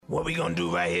What we gonna do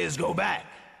right here is go back.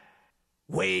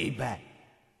 Way back.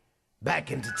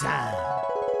 Back into time.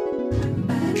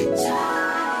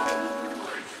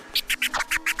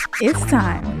 It's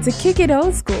time to kick it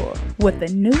old school with a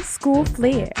new school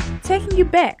flair, taking you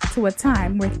back to a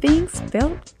time where things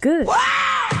felt good. Wow!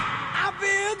 I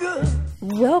feel good.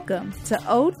 Welcome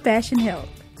to Old Fashioned Health.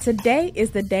 Today is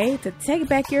the day to take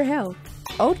back your health.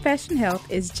 Old Fashioned Health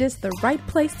is just the right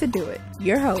place to do it.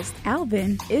 Your host,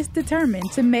 Alvin, is determined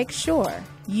to make sure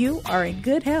you are in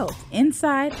good health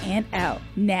inside and out.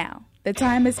 Now, the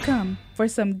time has come for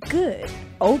some good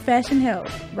old-fashioned health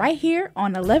right here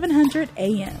on 1100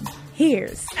 AM.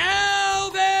 Here's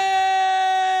Alvin!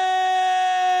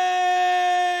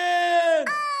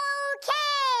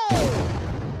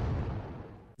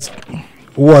 Okay!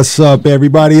 What's up,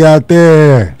 everybody out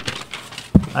there?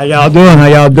 How y'all doing?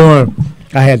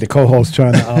 I had the co-host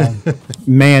trying to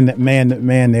man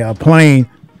the plane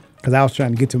because I was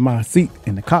trying to get to my seat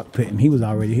in the cockpit, and he was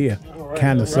already here,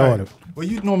 kind of, sort of. Well,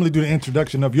 you normally do the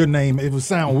introduction of your name. It would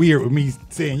sound weird with me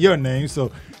saying your name, so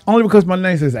only because my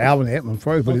name says Alvin Edmond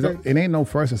first, but it ain't no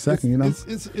first or second, you know.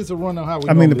 It's a run on how we.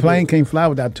 I mean, the plane can't fly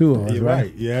without two of us, You're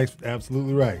right? Yeah,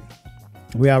 absolutely right.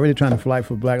 We already trying to fight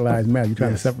for Black Lives Matter. You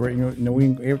trying to separate, you know,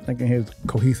 everything in here is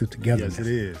cohesive together. Yes, it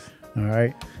is. All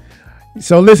right.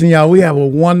 So listen, y'all, we have a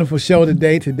wonderful show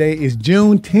today. Today is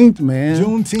Juneteenth, man.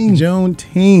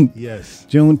 Juneteenth. Yes.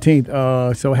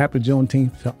 Juneteenth. So happy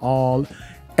Juneteenth to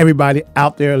everybody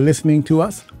out there listening to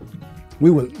us. We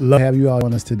would love to have you all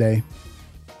on us today.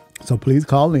 So please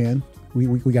call in. We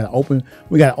got an open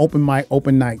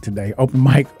mic today.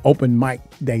 Open mic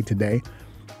day today.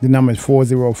 The number is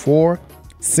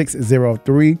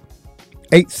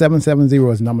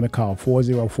 404-603-8770 is the number to call.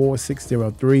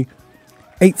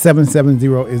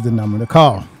 404-603-8770 is the number to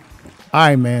call. All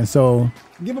right, man. So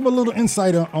give them a little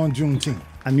insight on Juneteenth.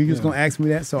 I knew you was gonna ask me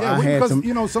that, so yeah, I had some.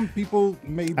 You know, some people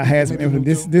may. I had some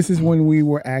information. This is when we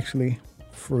were actually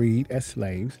freed as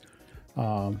slaves.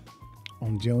 On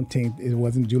Juneteenth, it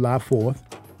wasn't July 4th.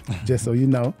 Just so you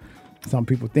know, some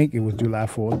people think it was July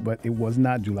 4th, but it was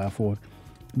not July 4th.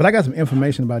 But I got some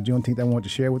information about Juneteenth I want to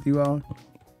share with you all.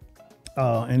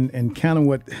 And kind of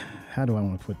what. How do I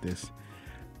want to put this?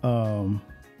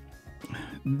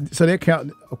 So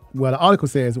the article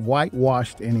says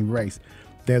whitewashed and erased.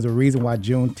 There's a reason why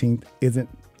Juneteenth isn't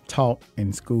taught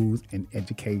in schools and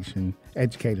education.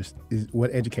 Educators is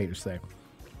what educators say.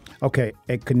 Okay,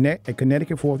 a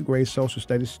Connecticut fourth grade social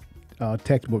studies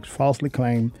textbook falsely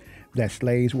claimed that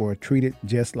slaves were treated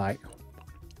just like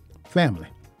family.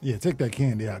 Yeah, take that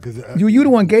candy out because you the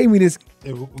one gave me this.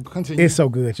 It's so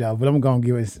good, y'all. But I'm gonna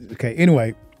give it. Okay,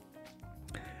 anyway.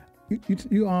 You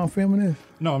filming this?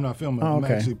 No, I'm not filming. Oh, okay.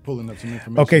 I'm actually pulling up some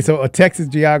information. Okay, so a Texas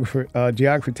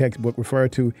geography textbook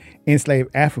referred to enslaved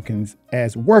Africans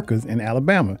as workers in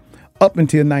Alabama. Up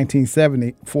until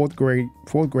 1970, fourth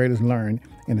graders learned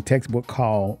in a textbook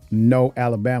called No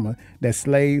Alabama that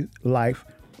slave life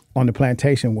on the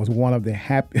plantation was one of the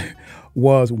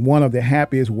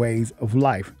happiest ways of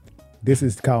life. This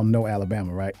is called No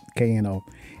Alabama, right? KNO.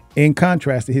 In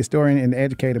contrast, the historian and the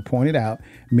educator pointed out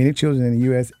many children in the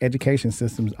U.S. education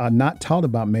systems are not taught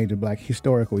about major black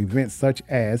historical events such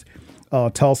as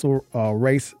Tulsa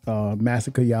race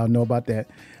massacre. Y'all know about that.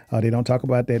 They don't talk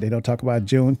about that. They don't talk about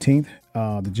Juneteenth,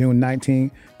 the June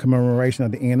 19 commemoration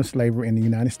of the end of slavery in the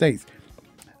United States.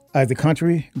 As the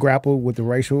country grappled with the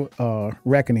racial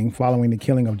reckoning following the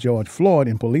killing of George Floyd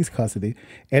in police custody,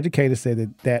 educators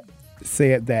said that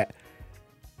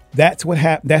what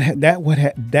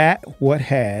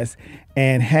has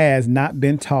and has not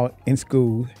been taught in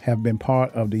school have been part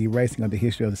of the erasing of the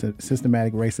history of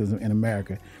systematic racism in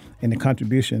America and the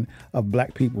contribution of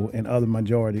black people and other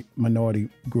minority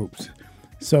groups.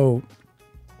 So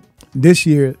this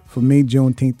year, for me,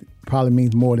 Juneteenth probably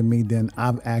means more to me than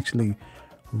I've actually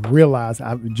realized.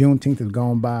 Juneteenth has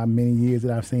gone by many years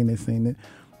that I've seen it,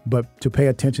 but to pay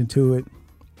attention to it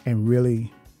and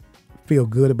really feel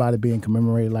good about it being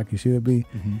commemorated like it should be,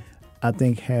 I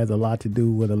think has a lot to do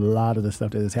with a lot of the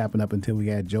stuff that has happened up until we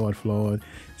had George Floyd,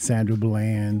 Sandra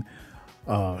Bland.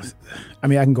 I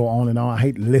can go on and on. I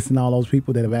hate listing all those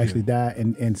people that have actually died.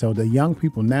 And so the young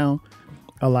people now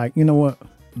are like, you know what?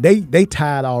 They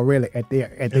tired already at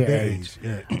their age.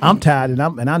 Yeah. I'm tired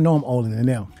and I know I'm older than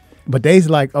them. But they's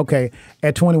like, okay,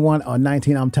 at 21 or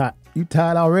 19, I'm tired. You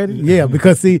tired already? Yeah,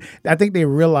 because see, I think they're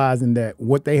realizing that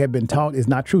what they have been taught is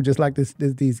not true. Just like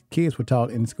these kids were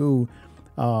taught in school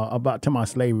about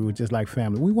slavery was just like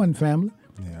family. We wasn't family.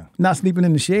 Yeah. Not sleeping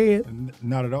in the shed.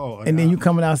 Not at all. And then you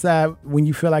coming outside when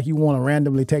you feel like you want to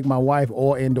randomly take my wife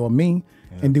or me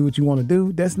and do what you want to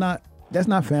do. That's not That's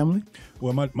not family.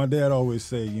 Well, my dad always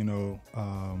say, know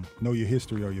your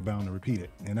history or you're bound to repeat it.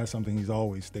 And that's something he's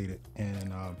always stated.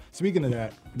 And speaking of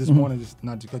that, this morning, just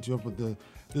not to cut you up, but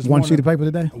this One morning, sheet of paper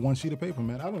today? One sheet of paper,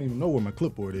 man. I don't even know where my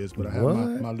clipboard is, but I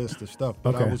have my list of stuff.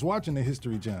 But Okay. I was watching the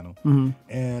History Channel,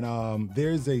 and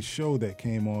there's a show that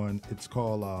came on. It's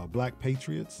called Black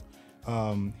Patriots,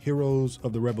 Heroes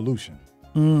of the Revolution.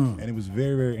 And it was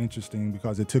very, very interesting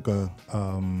because it took a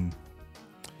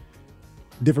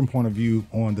different point of view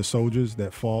on the soldiers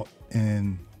that fought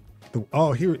in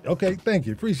okay, thank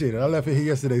you, appreciate it. I left it here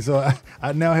yesterday, so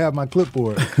I now have my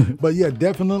clipboard. But yeah,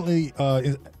 definitely,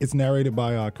 it's narrated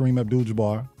by Kareem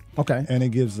Abdul-Jabbar. Okay. And it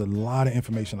gives a lot of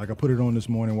information. Like I put it on this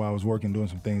morning while I was working, doing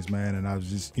some things, man, and I was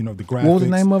just, the graphics. What was the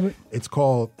name of it? It's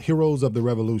called Heroes of the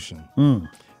Revolution.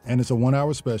 And it's a 1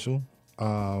 hour special.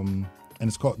 And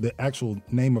it's called, the actual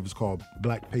name of it's called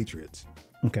Black Patriots.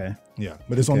 Okay. Yeah,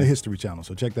 but it's on the History Channel,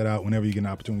 so check that out whenever you get an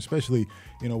opportunity, especially,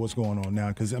 what's going on now.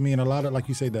 Because, a lot of, like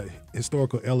you say, that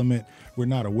historical element we're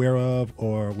not aware of,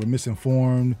 or we're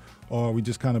misinformed, or we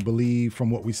just kind of believe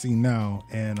from what we see now.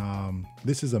 And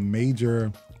this is a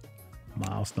major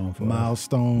Milestone for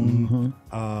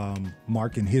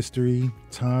marking history,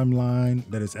 timeline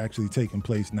that is actually taking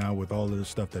place now with all of the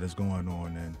stuff that is going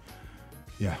on. And,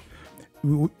 yeah.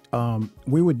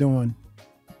 We were doing...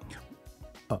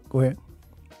 go ahead.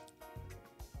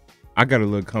 I got a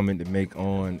little comment to make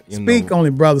on, Speak on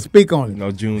it, brother. Speak on it.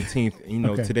 Juneteenth.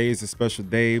 Okay. Today is a special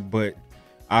day, but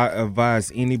I advise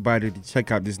anybody to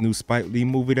check out this new Spike Lee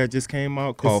movie that just came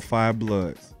out called Five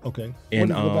Bloods. Okay.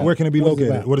 And where can it be What is it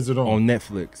located? about? What is it on? On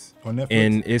Netflix. On Netflix?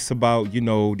 And it's about,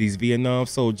 these Vietnam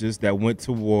soldiers that went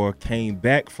to war, came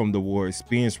back from the war,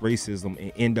 experienced racism,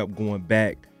 and end up going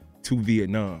back to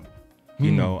Vietnam.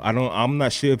 I'm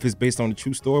not sure if it's based on a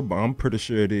true story, but I'm pretty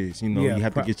sure it is. You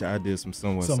have to get your ideas from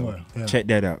somewhere. So yeah. check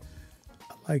that out.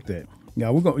 I like that. Yeah,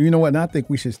 we're going. You know what? And I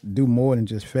think we should do more than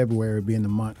just February being the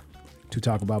month to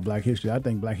talk about Black history. I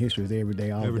think Black history is every day,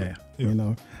 all Every day. day.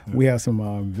 Yeah. We have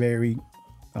some very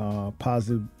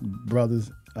positive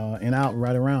brothers and out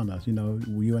right around us.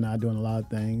 You and I doing a lot of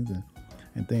things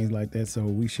and things like that. So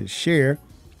we should share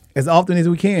as often as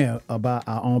we can about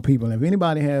our own people. And if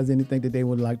anybody has anything that they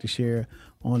would like to share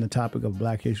on the topic of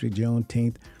Black History,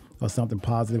 Juneteenth, or something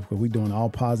positive, because we're doing all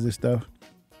positive stuff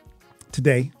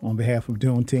today on behalf of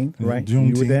Juneteenth, right?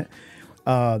 Juneteenth. You with that?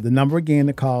 The number again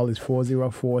to call is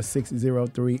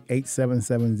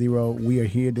 404-603-8770. We are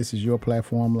here. This is your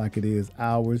platform like it is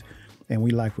ours. And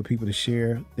we like for people to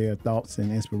share their thoughts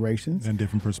and inspirations. And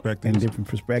different perspectives.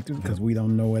 Because we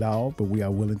don't know it all, but we are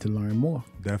willing to learn more.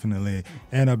 Definitely.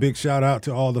 And a big shout out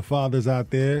to all the fathers out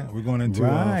there. We're going into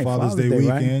Father's Day right?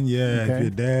 weekend. Yeah, Okay. if you're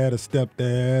dad, a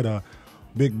stepdad, a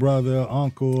big brother,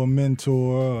 uncle, a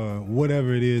mentor, or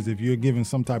whatever it is, if you're giving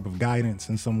some type of guidance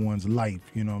in someone's life,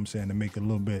 to make it a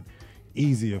little bit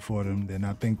easier for them, then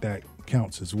I think that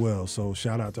counts as well. So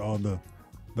shout out to all the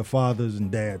fathers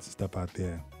and dads and stuff out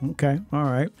there. Okay, all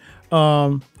right.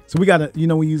 So we got to,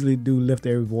 we usually do lift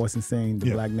every voice and sing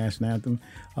the Black National Anthem.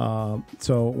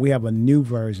 So we have a new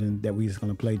version that we're just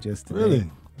going to play just today. Really?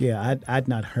 Yeah, I'd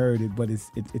not heard it, but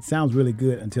it sounds really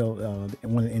good until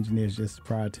one of the engineers just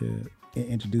prior to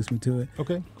introduced me to it.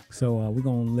 Okay. So we're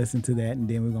going to listen to that, and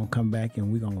then we're going to come back and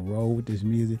we're going to roll with this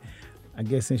music. I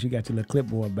guess since you got your little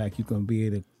clipboard back, you're going to be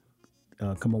able to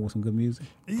come up with some good music.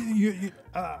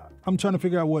 I'm trying to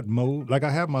figure out what mode. Like I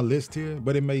have my list here,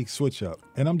 but it may switch up.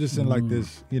 And I'm just in like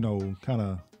this, kind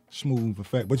of smooth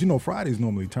effect. But Friday's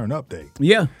normally turn up day.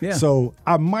 Yeah. So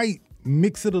I might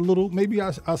mix it a little. Maybe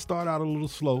I'll start out a little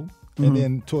slow. And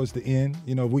then towards the end,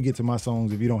 if we get to my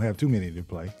songs, if you don't have too many to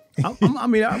play.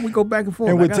 We go back and forth.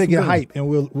 And we'll take it hype, and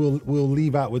we'll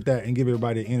leave out with that and give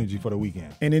everybody energy for the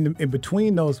weekend. And in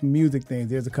between those music things,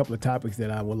 there's a couple of topics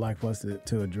that I would like for us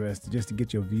to address, just to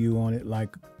get your view on it.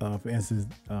 Like, for instance,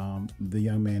 the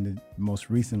young man that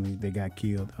most recently they got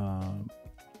killed,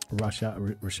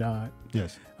 Rashad.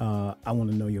 Yes. I want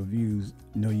to know your views,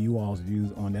 you all's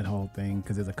views on that whole thing,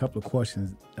 because there's a couple of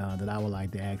questions that I would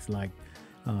like to ask, like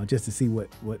just to see what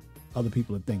other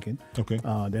people are thinking. Okay.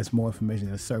 There's more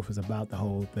information that surfaces about the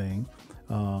whole thing.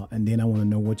 And then I want to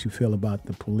know what you feel about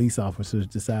the police officers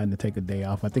deciding to take a day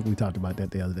off. I think we talked about that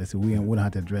the other day, so we don't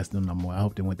have to address them no more. I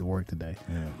hope they went to work today.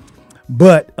 Yeah.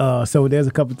 But so there's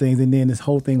a couple of things, and then this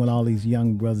whole thing with all these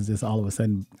young brothers just all of a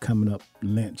sudden coming up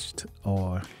lynched,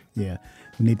 or we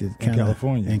need to kind of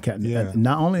California.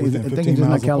 Not only is Within it, I think it's just 15 like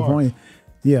miles California. apart.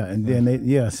 Yeah, and then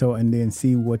and then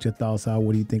see what your thoughts are.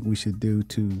 What do you think we should do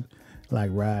to like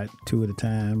ride two at a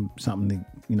time? Something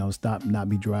to stop, not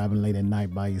be driving late at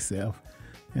night by yourself,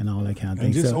 and all that kind of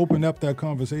And thing. just So, open up that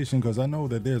conversation, because I know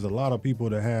that there's a lot of people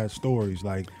that had stories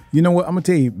like, you know what? I'm gonna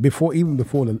tell you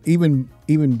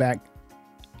even back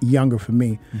younger for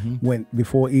me, when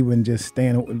before even just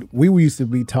staying, we used to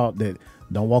be taught that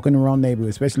don't walk in the wrong neighborhood,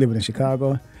 especially living in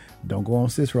Chicago. Don't go on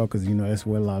Cicero, because you know that's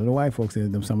where a lot of the white folks is.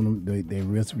 Some of them they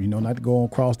risk, you know, not to go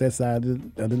across that side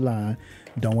of the line.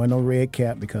 Don't wear no red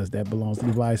cap, because that belongs to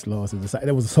the vice laws.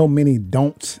 There was so many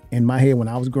don'ts in my head when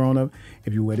I was growing up.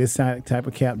 If you wear this type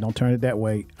of cap, don't turn it that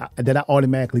way. That I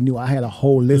automatically knew. I had a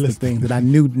whole list of things that I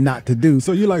knew not to do.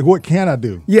 so you're like, what can I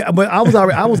do? Yeah, but I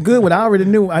was good with it. I already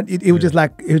knew. It was just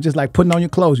like putting on your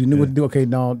clothes. You knew what to do. Okay,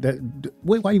 no,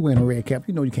 why you wearing a red cap?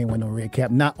 You know you can't wear no red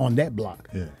cap. Not on that block.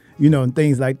 Yeah. You know, and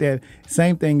things like that.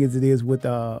 Same thing as it is with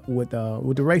the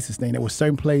racist thing. There were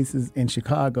certain places in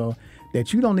Chicago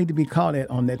that you don't need to be caught at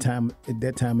that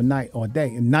time of night or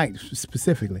day, and night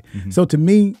specifically. So to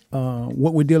me,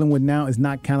 what we're dealing with now is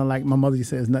not kind of like my mother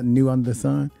said, it's nothing new under the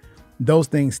sun. Those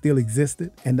things still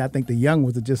existed, and I think the young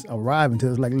ones are just arriving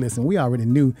to us. Like, listen, we already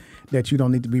knew that you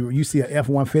don't need to be. You see a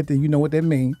F-150, you know what that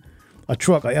means. A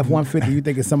truck, a F-150, you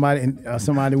think it's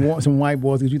somebody wants some white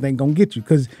boys that you think gonna get you,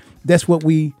 because that's what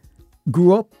we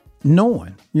grew up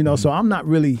knowing, you know. So I'm not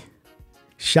really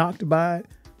shocked by it.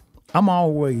 I'm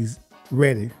always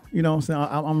ready, you know what I'm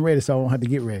saying? I'm ready, so I don't have to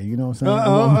get ready, you know what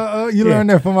I'm saying? You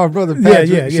learned that from my brother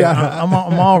Patrick. Yeah.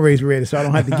 I'm always ready, so I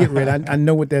don't have to get ready. I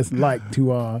know what that's like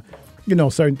to, you know,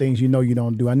 certain things you know you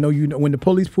don't do. I know you know when the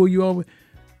police pull you over,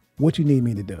 what you need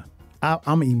me to do.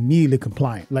 I'm immediately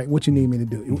compliant. Like, what you need me to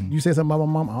do? You say something about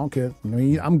my mom, I don't care. I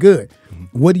mean, I'm good.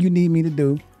 What do you need me to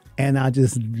do? And I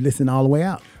just listen all the way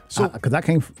out. So, because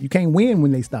you can't win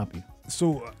when they stop you.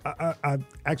 So I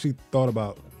actually thought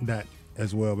about that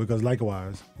as well, because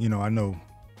likewise, you know, I know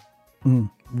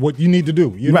what you need to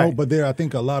do, you know, but there, I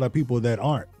think, a lot of people that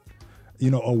aren't, you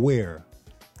know, aware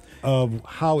of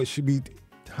how it should be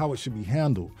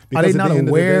handled. Are they not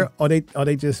aware, or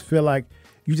they just feel like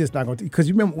you just not going to? Because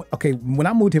you remember, okay, when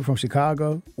I moved here from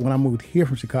Chicago,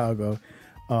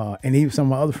 and even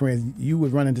some of my other friends, you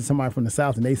would run into somebody from the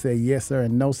South and they say yes sir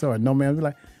and no sir and no ma'am. You're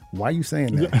like, why are you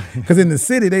saying that? Because in the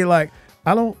city they like,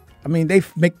 it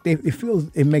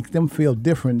makes them feel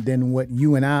different than what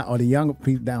you and I or the younger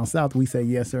people down south. We say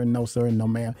yes sir and no sir and no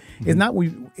ma'am. It's not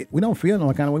we don't feel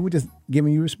no kind of way. We're just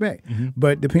giving you respect.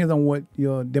 But it depends on what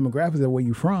your demographics are, where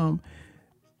you from.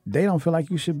 They don't feel like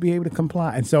you should be able to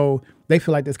comply, and so they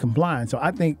feel like that's compliance. So I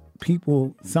think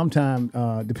people sometimes,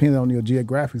 depending on your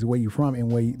geographics, where you're from and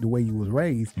the way you was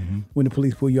raised, when the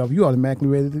police pull you off, you automatically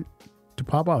ready to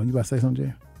pop off. You about to say something,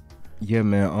 Jay? Yeah,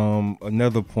 man.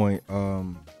 Another point.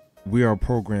 We are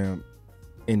programmed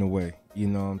in a way. You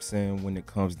know what I'm saying? When it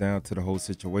comes down to the whole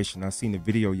situation, I seen a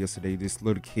video yesterday. This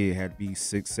little kid had to be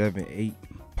 6, 7, 8,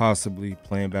 possibly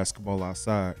playing basketball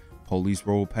outside. Police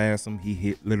rolled past him.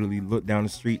 He literally looked down the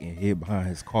street and hid behind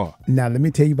his car. Now, let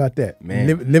me tell you about that.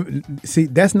 Man. See,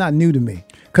 that's not new to me.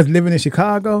 Because living in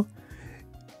Chicago,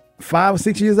 5 or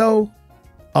 6 years old,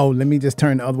 let me just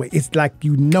turn the other way. It's like,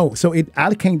 you know. So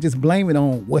I can't just blame it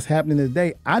on what's happening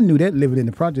today. I knew that living in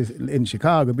the projects in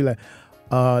Chicago, be like,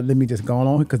 let me just go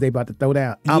on because they about to throw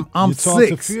down. I'm 6. You taught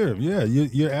to fear. Yeah,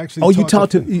 you're actually. You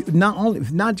taught to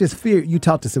not just fear. You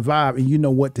taught to survive, and you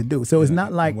know what to do. So it's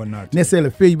not like necessarily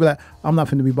fear. You be like, I'm not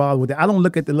finna be bothered with that. I don't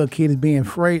look at the little kid as being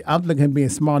afraid. I look at him being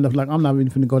smart enough. Like, I'm not even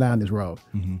finna go down this road.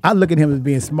 I look at him as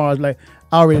being smart. Like,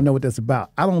 I already know what that's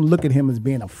about. I don't look at him as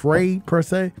being afraid per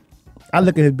se. I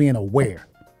look at him as being aware.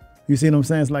 You see what I'm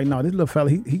saying? It's like, no, this little fella,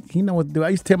 he know what to do. I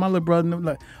used to tell my little brother,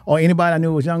 like, or anybody I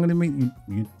knew was younger than me,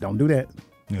 you don't do that.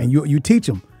 Yeah. And you teach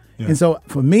him. Yeah. And so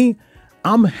for me,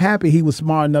 I'm happy he was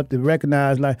smart enough to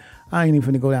recognize, like, I ain't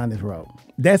even finna go down this road.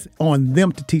 That's on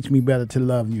them to teach me better to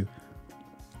love you.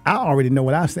 I already know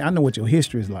what I say. I know what your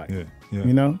history is like. Yeah.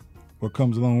 You know? What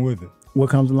comes along with it. What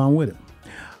comes along with it.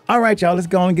 All right, y'all, let's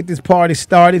go and get this party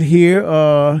started here.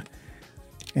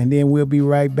 And then we'll be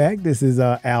right back. This is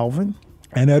Alvin.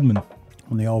 And Edmund.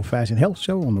 On the Old Fashioned Health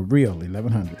Show on the Real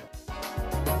 1100.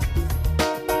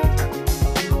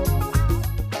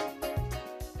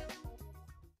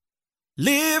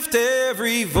 Lift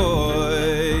every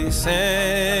voice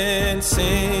and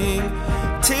sing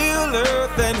till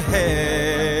earth and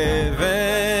heaven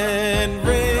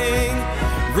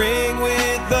ring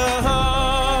with the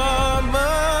harmonies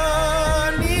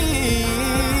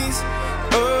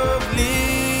of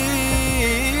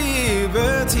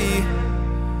liberty.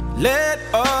 Let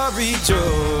our rejoicings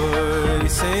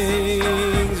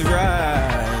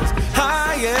rise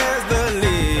high as the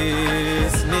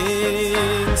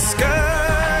listening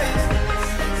skies.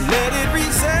 Let it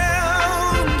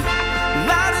resound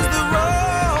loud as the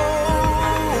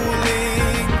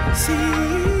rolling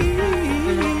sea.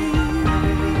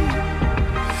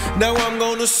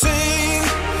 gonna sing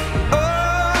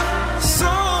a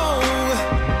song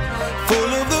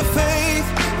full of the faith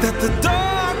that the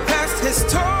dark past has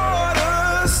taught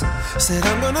us. Said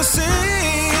I'm gonna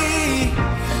sing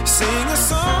a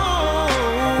song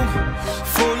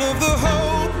full of the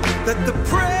hope that the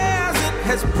present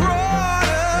has brought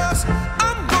us.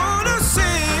 I'm gonna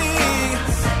sing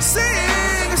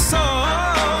a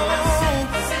song,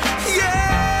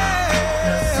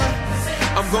 yeah.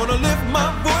 I'm gonna lift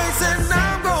my voice and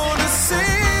I'm gonna sing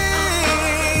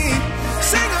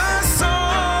a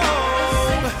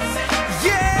song,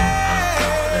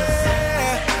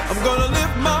 yeah. I'm gonna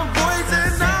lift my voice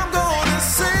and I'm gonna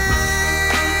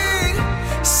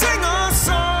sing a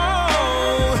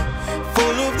song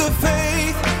full of the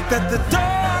faith that the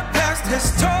dark past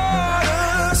has taught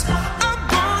us. I'm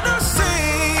gonna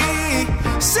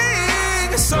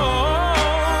sing a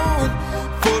song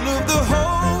full of the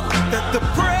hope that the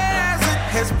present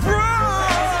has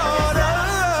brought us.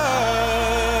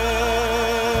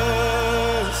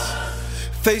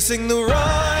 Facing the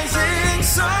rising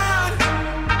sun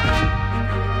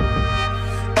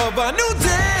of our new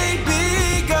day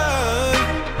begun.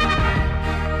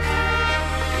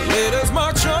 Let us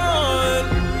march on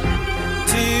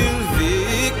till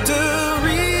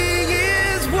victory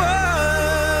is won.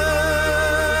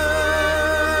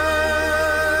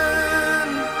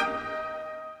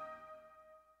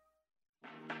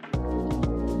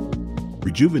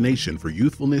 Rejuvenation for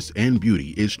youthfulness and beauty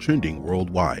is trending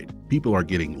worldwide. People are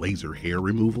getting laser hair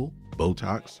removal,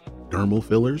 Botox, dermal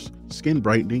fillers, skin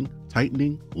brightening,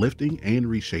 tightening, lifting, and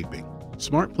reshaping.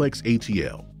 Smartplex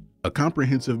ATL, a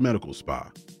comprehensive medical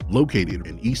spa located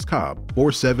in East Cobb,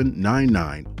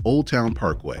 4799 Old Town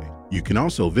Parkway. You can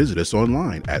also visit us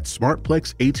online at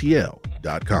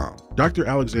smartplexatl.com. Dr.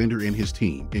 Alexander and his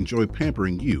team enjoy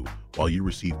pampering you while you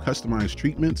receive customized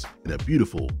treatments in a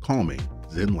beautiful, calming,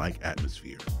 zen-like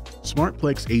atmosphere.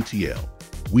 Smartplex ATL.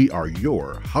 We are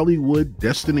your Hollywood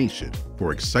destination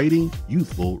for exciting,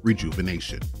 youthful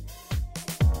rejuvenation.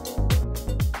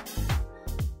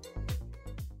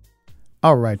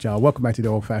 All right, y'all. Welcome back to the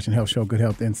Old Fashioned Health Show, Good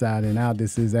Health Inside and Out.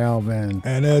 This is Alvin.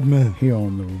 And Edmund. Here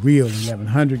on the Real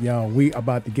 1100, y'all. We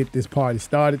about to get this party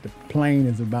started. The plane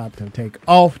is about to take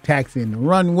off, taxiing the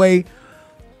runway.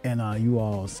 And you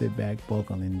all sit back,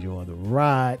 buckle, and enjoy the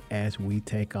ride as we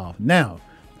take off. Now,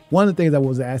 one of the things I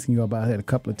was asking you about, I had a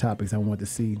couple of topics I wanted to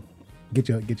see, get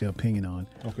your opinion on.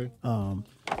 Okay.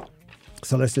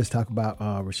 So let's just talk about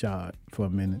Rashad for a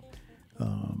minute.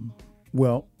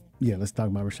 Let's talk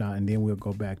about Rashad, and then we'll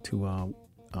go back to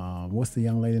what's the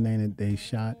young lady name that they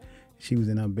shot? She was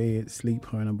in her bed, sleep,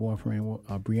 her and her boyfriend,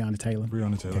 Breonna Taylor.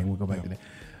 Breonna Taylor. Okay, we'll go back to that.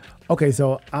 Okay,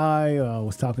 so I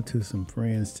was talking to some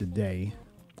friends today,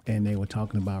 and they were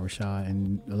talking about Rashad,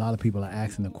 and a lot of people are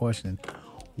asking the question,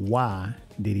 why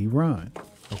did he run?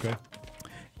 Okay.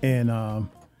 And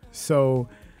so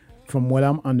from what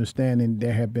I'm understanding,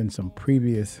 there have been some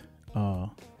previous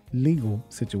legal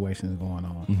situations going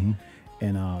on. Mm-hmm.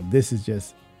 And this is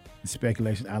just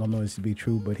speculation. I don't know this to be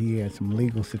true, but he had some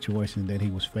legal situations that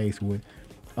he was faced with,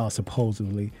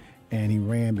 supposedly, and he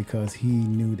ran because he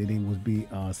knew that it would be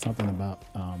something about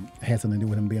had something to do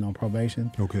with him being on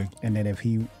probation. Okay. And that if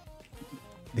he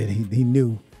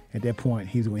knew at that point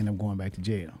he was going to end up going back to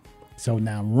jail. So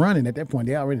now running at that point,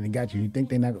 they already got you. You think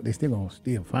they still gonna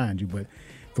find you, but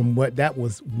from what that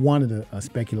was one of the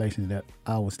speculations that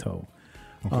I was told.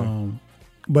 Okay.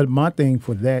 But my thing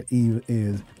for that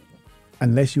is,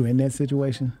 unless you're in that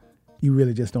situation, you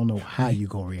really just don't know how you're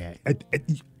going to react.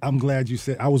 I'm glad you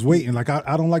said. I was waiting. Like,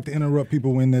 I don't like to interrupt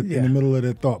people in the middle of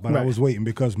their thought, but Right. I was waiting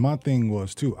because my thing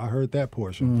was, too, I heard that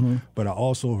portion, Mm-hmm. but I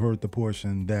also heard the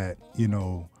portion that,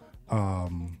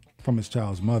 from his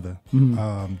child's mother,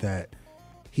 Mm-hmm. that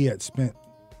he had spent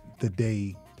the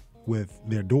day with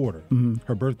their daughter,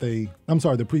 her birthday,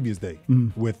 the previous day,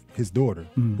 with his daughter,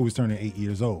 who was turning 8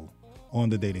 years old. On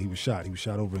the day that he was shot. He was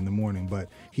shot over in the morning, but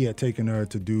he had taken her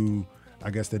to do, I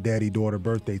guess, the daddy-daughter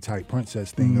birthday type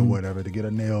princess thing or whatever, to get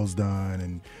her nails done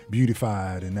and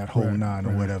beautified and that whole nine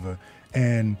or whatever.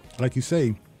 And like you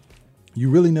say, you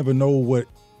really never know what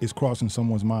is crossing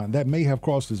someone's mind. That may have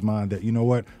crossed his mind that, you know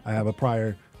what, I have a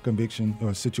prior conviction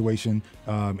or situation.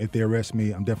 If they arrest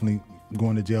me, I'm definitely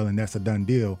going to jail and that's a done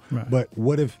deal. Right. But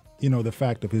what if, the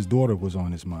fact of his daughter was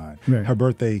on his mind? Right. Her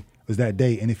birthday was that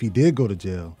day, and if he did go to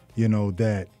jail,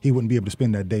 that he wouldn't be able to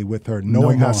spend that day with her,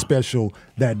 knowing how special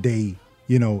that day,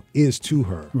 is to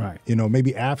her. Right.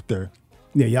 Maybe after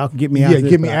Yeah, y'all can get me after. Yeah, this,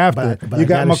 get me but after. but You I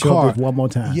got gotta my show up car this one more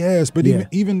time. Yes, but Yeah.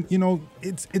 even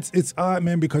it's odd,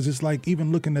 man, because it's like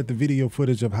even looking at the video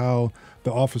footage of how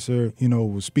the officer,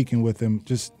 was speaking with him,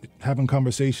 just having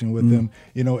conversation with him,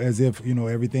 as if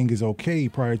everything is okay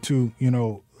prior to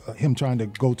him trying to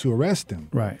go to arrest him.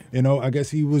 Right. I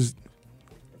guess he was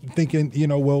thinking,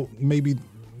 well, maybe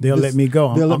They'll let me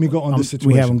go. They'll let me go on this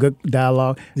situation. We having good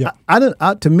dialogue. Yeah.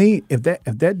 To me, if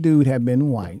that dude had been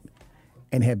white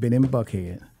and had been in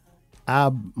Buckhead,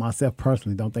 I myself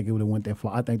personally don't think it would have went that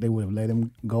far. I think they would have let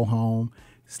him go home,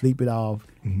 sleep it off.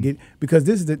 Because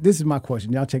this is my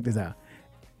question. Y'all check this out.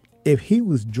 If he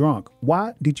was drunk,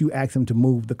 why did you ask him to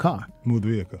move the car? Move the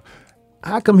vehicle.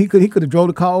 How come he could have drove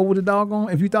the car over the doggone?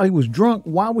 If you thought he was drunk,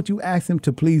 why would you ask him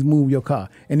to please move your car?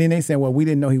 And then they say, well, we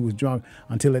didn't know he was drunk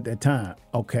until at that time.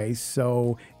 Okay,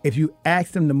 so if you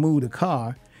asked him to move the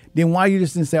car, then why you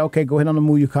just didn't say, okay, go ahead on and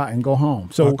move your car and go home?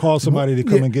 So Or call somebody to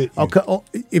come and get you. Okay,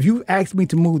 if you asked me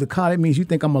to move the car, that means you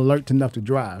think I'm alert enough to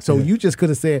drive. So you just could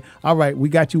have said, all right, we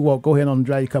got you walk, go ahead on and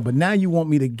drive your car. But now you want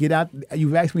me to get out.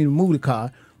 You've asked me to move the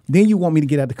car. Then you want me to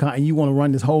get out the car and you want to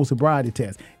run this whole sobriety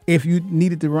test. If you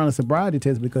needed to run a sobriety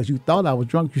test because you thought I was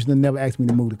drunk, you should have never asked me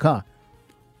to move the car.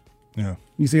 Yeah.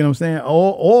 You see what I'm saying?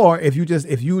 Or if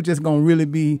you were just gonna really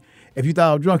be, if you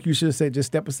thought I was drunk, you should have said just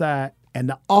step aside and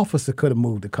the officer could have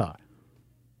moved the car.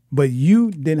 But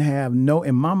you didn't have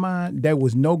in my mind, there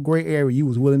was no gray area you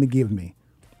was willing to give me.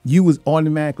 You was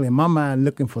automatically, in my mind,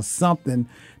 looking for something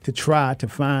to try to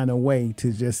find a way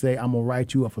to just say, I'm going to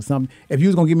write you up for something. If you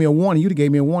was going to give me a warning, you'd have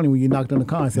gave me a warning when you knocked on the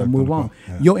car and said, move on.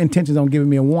 Yeah. Your intentions on giving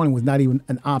me a warning was not even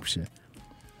an option.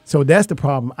 So that's the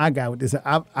problem I got with this.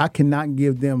 I cannot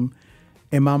give them,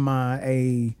 in my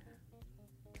mind,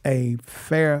 a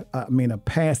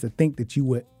pass to think that you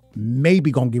would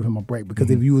maybe gonna give him a break,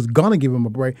 because if you was gonna give him a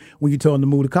break, when you told him to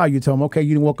move the car, you told him, okay,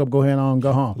 you didn't woke up, go ahead on and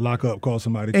go home. Lock up, call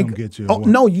somebody, come get you. Oh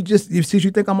no, since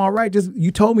you think I'm all right,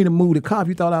 you told me to move the car. If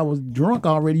you thought I was drunk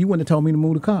already, you wouldn't have told me to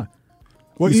move the car.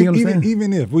 Well, you see what I'm saying?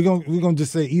 even if we're gonna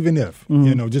just say even if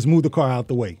just move the car out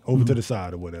the way over to the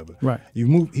side or whatever. Right. He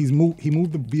moved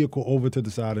the vehicle over to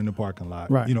the side in the parking lot.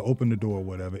 Right. Open the door or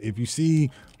whatever. If you see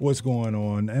what's going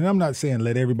on, and I'm not saying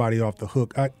let everybody off the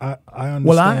hook. I understand.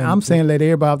 Well, I'm saying let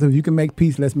everybody off the hook. You can make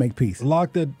peace. Let's make peace.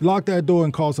 Lock that door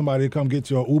and call somebody to come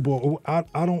get you or Uber.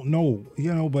 I don't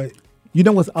know, but. You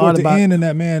know what's For odd it to about end and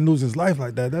that man lose his life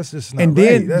like that, that's just not and right.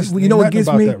 then That's, you know what gets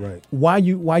me? right. Why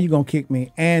you gonna kick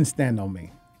me and stand on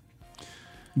me?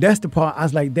 That's the part. I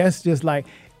was like, that's just like,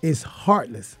 it's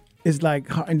heartless. It's like,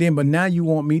 but now you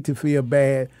want me to feel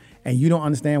bad, and you don't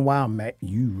understand why I'm mad.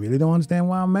 You really don't understand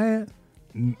why I'm mad?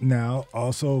 Now,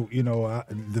 also,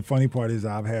 the funny part is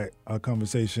I've had a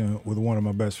conversation with one of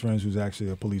my best friends who's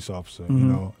actually a police officer,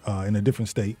 in a different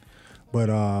state. But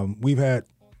we've had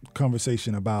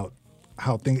conversation about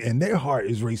how things, and their heart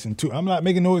is racing too. I'm not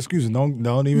making no excuses.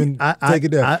 Don't even take it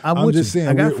there. I'm just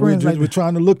saying we're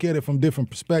trying to look at it from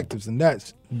different perspectives, and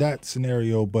that's that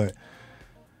scenario. But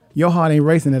your heart ain't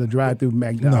racing at a drive-through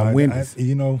Wendy's.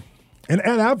 And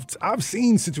I've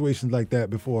seen situations like that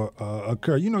before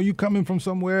occur. You coming from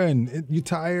somewhere and you're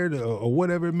tired or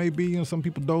whatever it may be. Some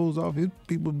people doze off.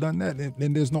 People have done that,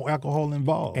 and there's no alcohol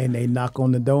involved. And they knock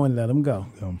on the door and let them go.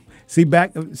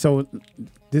 So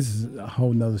this is a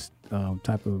whole nother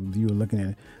type of view of looking at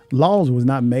it. Laws was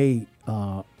not made.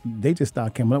 They just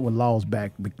started coming up with laws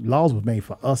back. Laws was made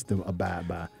for us to abide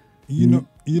by. You know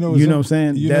what I'm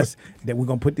saying? That we're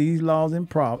gonna put these laws in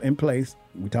place.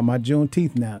 We're talking about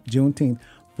Juneteenth now. Juneteenth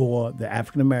for the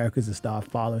African Americans to start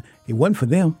following. It wasn't for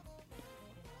them.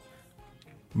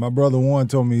 My brother Warren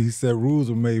told me, he said rules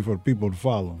are made for the people to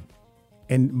follow.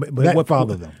 But what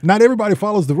follow them? Not everybody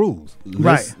follows the rules.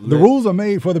 Right. The rules are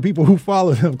made for the people who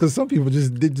follow them, because some people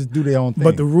just do their own thing.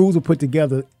 But the rules were put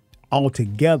together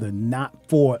altogether, not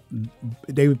for.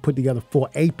 They were put together for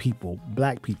a people,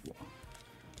 black people.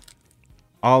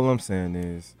 All I'm saying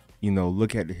is,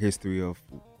 look at the history of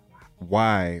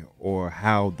why or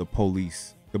how the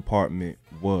police department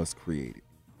was created.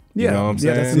 You know what I'm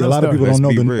saying? A lot of people don't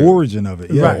know the origin of it.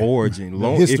 The Right. origin.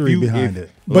 The history behind it.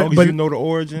 Long as you know the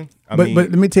origin. But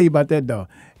let me tell you about that, though.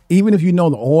 Even if you know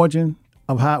the origin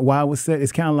of why it was set,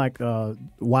 it's kind of like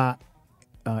why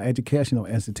educational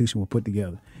institution was put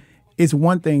together. It's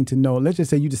one thing to know. Let's just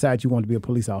say you decide you want to be a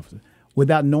police officer.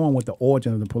 Without knowing what the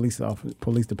origin of the police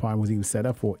department was even set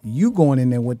up for, you going in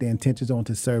there with the intentions on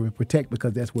to serve and protect,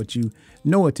 because that's what you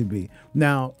know it to be.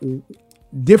 Now,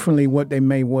 differently, what they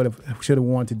should have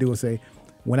wanted to do is say,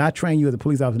 when I train you as a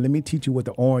police officer, let me teach you what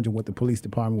the origin, what the police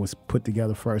department was put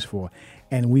together first for.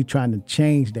 And we trying to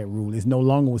change that rule. It's no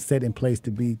longer was set in place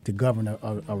to govern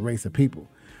a race of people.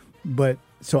 But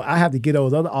So I have to get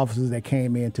those other officers that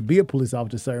came in to be a police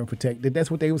officer, serve and protect.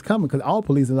 That's what they was coming, because all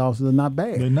police officers are not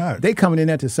bad. They're not. They coming in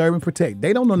there to serve and protect.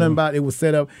 They don't know nothing about it was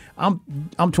set up. I'm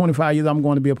 25 years. I'm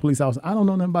going to be a police officer. I don't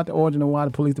know nothing about the origin of why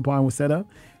the police department was set up.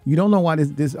 You don't know why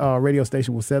this radio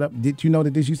station was set up. Did you know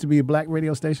that this used to be a black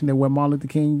radio station that where Martin Luther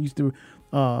King used to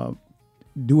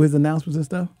do his announcements and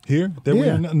stuff? Here?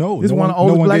 No. This is one of the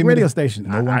oldest black radio stations.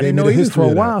 I didn't know either for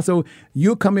a while. So So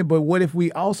you'll come in, but what if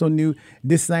we also knew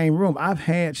this same room? I've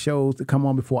had shows to come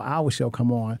on before our show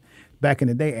come on back in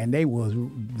the day, and they was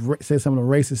said some of the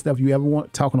racist stuff you ever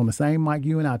want, talking on the same mic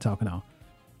you and I talking on.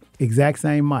 Exact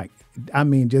same mic. I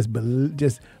mean, just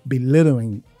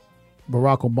belittling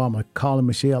Barack Obama, calling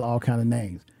Michelle all kind of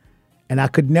names. And I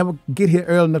could never get here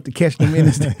early enough to catch them in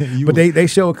this. But they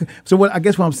show. So what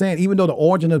I'm saying, even though the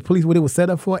origin of the police, what it was set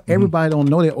up for, everybody don't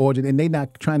know their origin, and they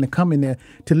not trying to come in there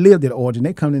to live their origin.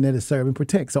 They come in there to serve and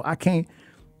protect. So I can't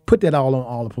put that all on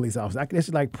all the police officers. It's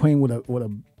like playing with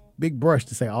a big brush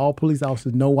to say all police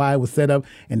officers know why it was set up,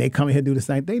 and they come in here to do the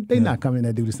same thing. They not coming in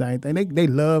there to do the same thing. They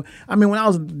love. I mean, when I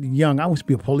was young, I used to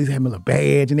be a police, had my little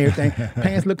badge and everything.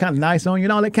 Pants look kind of nice on you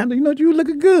and all that kind of. You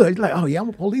looking good. It's like, oh yeah, I'm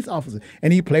a police officer,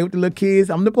 and you play with the little kids.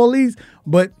 I'm the police.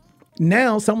 But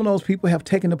now some of those people have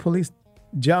taken the police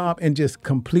job and just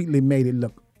completely made it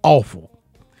look awful.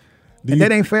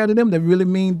 That ain't fair to them. They really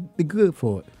mean the good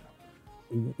for it.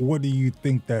 What do you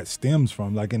think that stems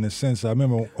from? Like, in the sense, I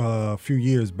remember a few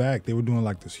years back, they were doing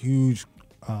like this huge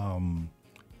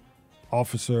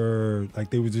officer, like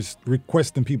they were just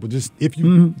requesting people, just if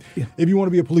you want to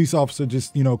be a police officer,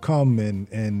 just, come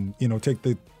and take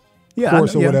the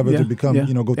course or whatever to become,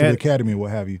 go through the academy or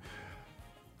what have you.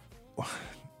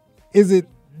 Is it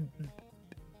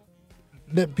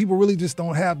that people really just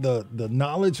don't have the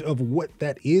knowledge of what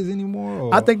that is anymore?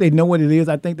 Or? I think they know what it is.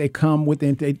 I think they come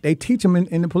within. They teach them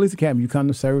in the police academy. You come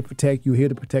to serve and protect. You're here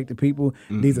to protect the people.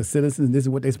 These are citizens. This is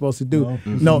what they're supposed to do.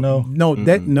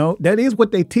 That is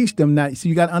what they teach them. Now, so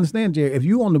you got to understand, Jerry. If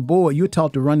you on the board, you're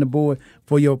taught to run the board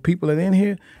for your people that are in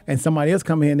here, and somebody else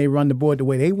come here and they run the board the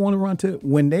way they want to run to.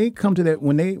 When they come to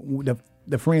that,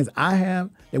 the friends I have,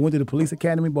 they went to the police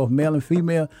academy, both male and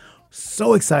female,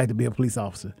 so excited to be a police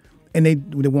officer. And they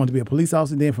want to be a police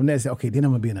officer. Then from there, they say, okay, then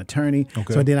I'm gonna be an attorney.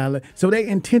 Okay. So their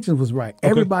intentions was right. Okay.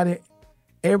 Everybody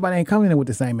ain't coming in there with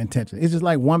the same intention. It's just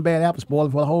like one bad apple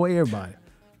spoiling for the whole everybody.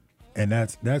 And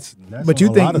that's but you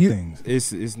a think lot of things.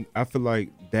 It's I feel like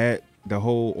that the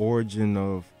whole origin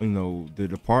of the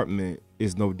department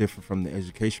is no different from the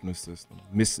educational system.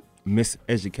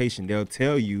 Miseducation. They'll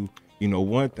tell you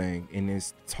one thing and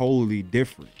it's totally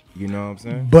different. You know what I'm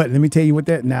saying? But let me tell you what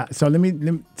that now. So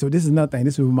so this is another thing.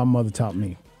 This is what my mother taught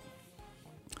me.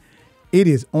 It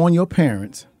is on your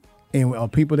parents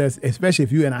and people especially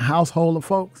if you're in a household of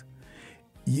folks.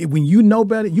 When you know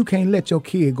better, you can't let your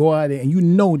kid go out there and you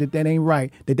know that ain't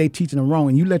right, that they teaching them wrong,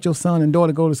 and you let your son and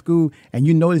daughter go to school and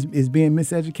you know it's being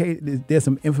miseducated. There's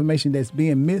some information that's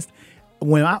being missed.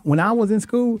 When I was in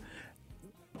school,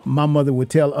 my mother would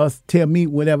tell me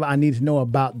whatever I need to know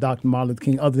about Dr. Martin Luther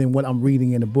King other than what I'm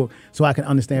reading in the book so I can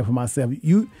understand for myself.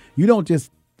 You don't just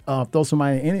throw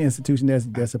somebody in any institution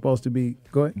that's supposed to be.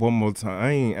 Go ahead. One more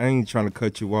time. I ain't trying to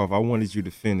cut you off. I wanted you to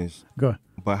finish. Go ahead.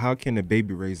 But how can a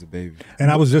baby raise a baby?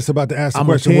 And I was just about to ask the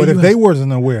question, what if they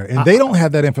wasn't aware? And they don't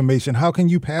have that information. How can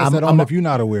you pass that on if you're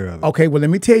not aware of it? Okay, well,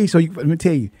 let me tell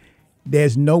you.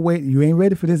 There's no way. You ain't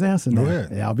ready for this answer now. Go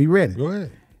ahead. I'll be ready. Go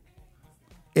ahead.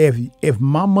 If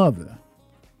my mother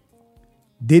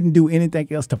didn't do anything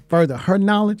else to further her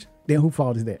knowledge, then whose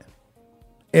fault is that?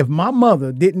 If my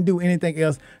mother didn't do anything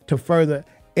else to further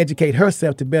educate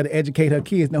herself to better educate her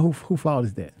kids, now whose fault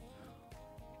is that?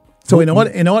 So in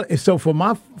order for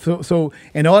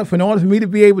me to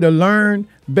be able to learn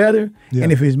better,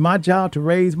 and if it's my job to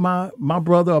raise my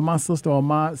brother or my sister or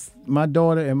my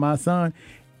daughter and my son,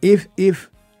 if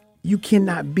you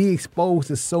cannot be exposed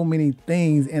to so many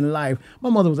things in life.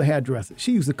 My mother was a hairdresser.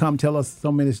 She used to come tell us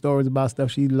so many stories about stuff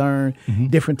she learned,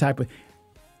 different type of.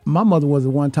 My mother was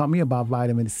the one who taught me about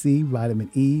vitamin C,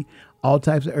 vitamin E, all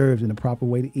types of herbs and the proper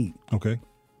way to eat. Okay.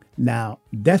 Now,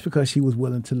 that's because she was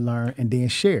willing to learn and then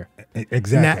share.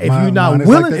 Exactly. Now, if you're not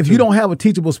willing, if you don't have a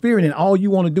teachable spirit and all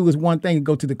you want to do is one thing and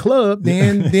go to the club,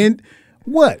 then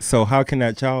what? So how can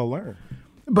that child learn?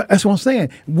 But that's what I'm saying.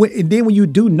 And then when you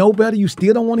do know better, you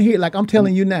still don't want to hear it. Like I'm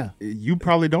telling you now. You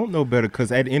probably don't know better because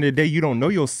at the end of the day, you don't know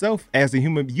yourself as a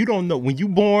human. You don't know. When you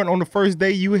born on the first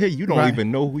day you were here, you don't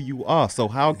even know who you are. So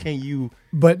how can you?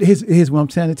 But here's what I'm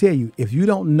trying to tell you. If you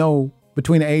don't know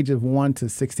between the age of 1 to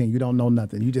 16, you don't know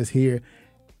nothing. You just hear.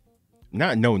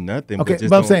 Not know nothing. Okay,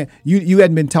 but I'm saying you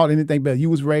hadn't been taught anything better. You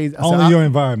was raised. Only your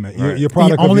environment. Your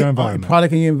product of your environment.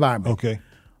 Product of your environment. Okay.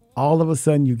 All of a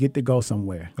sudden, you get to go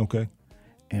somewhere. Okay.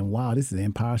 And wow, this is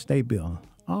Empire State Building.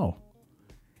 Oh,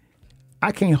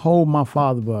 I can't hold my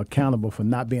father accountable for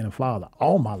not being a father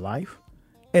all my life.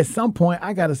 At some point,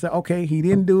 I got to say, okay, he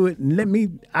didn't do it.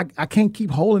 And I can't keep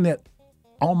holding that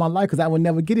all my life because I will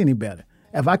never get any better.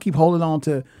 If I keep holding on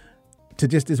to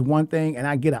just this one thing and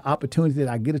I get an opportunity that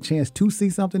I get a chance to see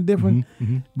something different,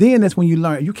 then that's when you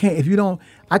learn. You can't, if you don't,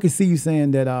 I can see you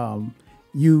saying that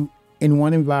you, in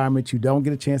one environment, you don't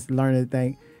get a chance to learn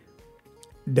anything.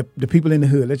 The people in the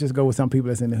hood, let's just go with some people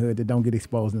that's in the hood that don't get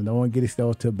exposed and don't get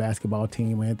exposed to a basketball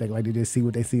team or anything like that. They just see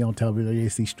what they see on television or they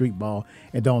see street ball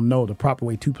and don't know the proper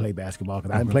way to play basketball.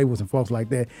 Because I didn't play with some folks like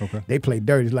that. Okay. They play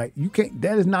dirty. It's like, you can't,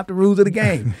 that is not the rules of the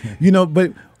game.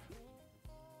 But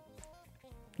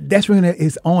that's when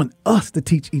it's on us to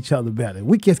teach each other better.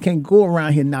 We just can't go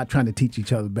around here not trying to teach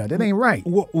each other better. That ain't right.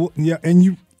 Well, yeah,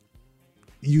 and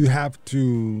you have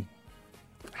to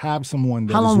have someone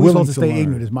that How long is are we willing supposed to to stay learn.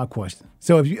 ignorant is my question.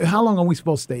 So how long are we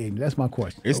supposed to stay ignorant? That's my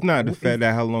question. It's not the fact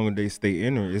that how long they stay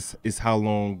ignorant. It's how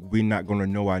long we're not going to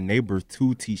know our neighbors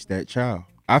to teach that child.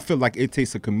 I feel like it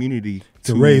takes a community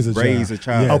to raise a child.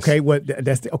 child.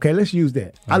 Yes. Okay, okay. Let's use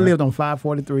that. I lived on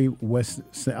 543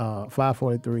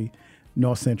 543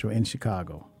 North Central in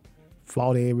Chicago.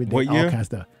 Fought every day. What all year? kinds of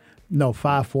stuff. No,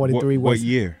 543 What was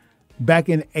year? back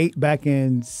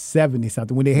in 70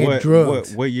 something when they had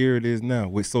drugs. What year it is now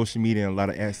with social media and a lot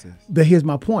of access? But here's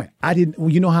my point.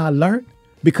 You know how I learned?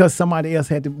 Because somebody else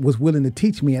was willing to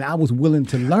teach me, and I was willing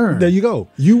to learn. There you go.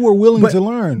 You were willing to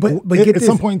learn. But at get this.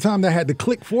 some point in time, that had to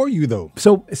click for you, though.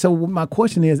 So my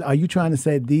question is, are you trying to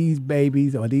say these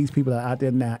babies or these people that are out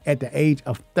there now at the age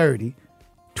of 30,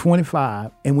 25,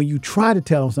 and when you try to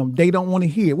tell them something, they don't want to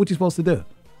hear? What you supposed to do?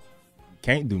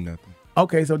 Can't do nothing.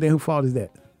 Okay, so then whose fault is that?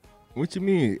 What you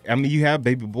mean? I mean, you have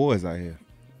baby boys out here,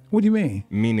 What do you mean?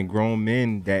 meaning grown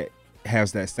men that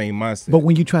has that same mindset. But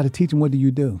when you try to teach them, what do you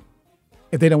do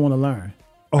if they don't want to learn?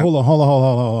 Oh, hold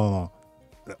on.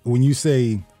 When you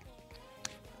say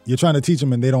you're trying to teach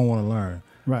them and they don't want to learn,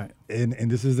 Right.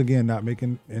 and this is, again, not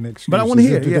making an excuse. But I wanna it's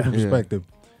hear just it, a yeah. different perspective.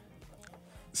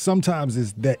 Sometimes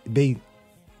it's that they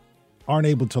aren't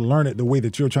able to learn it the way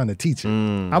that you're trying to teach it.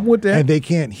 I'm with that. And they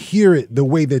can't hear it the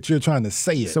way that you're trying to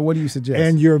say it. So what do you suggest?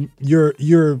 And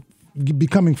you're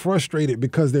becoming frustrated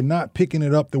because they're not picking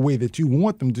it up the way that you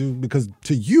want them to. Because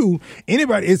to you,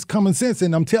 anybody, it's common sense,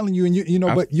 and I'm telling you, and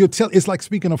but it's like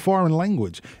speaking a foreign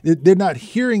language. They're not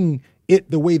hearing it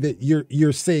the way that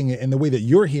you're saying it and the way that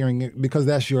you're hearing it, because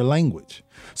that's your language.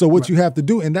 So what you have to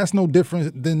do, and that's no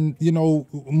different than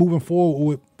moving forward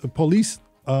with the police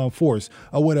force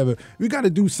or whatever. We got to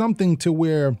do something to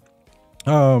where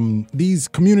these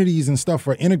communities and stuff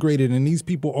are integrated, and these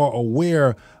people are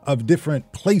aware of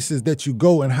different places that you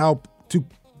go and how to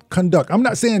conduct. I'm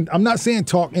not saying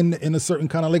talk in a certain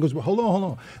kind of language, but hold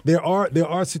on. There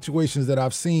are situations that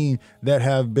I've seen that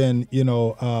have been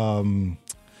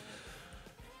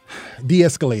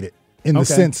de-escalated in the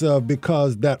sense of,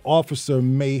 because that officer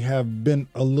may have been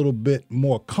a little bit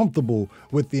more comfortable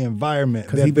with the environment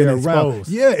that he'd been they're around. exposed.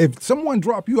 Yeah, if someone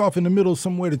drop you off in the middle of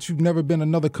somewhere that you've never been,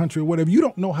 another country or whatever, you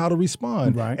don't know how to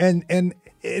respond. Right. And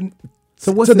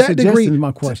So what's to the that suggestion degree, is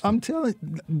my question. I'm telling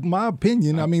my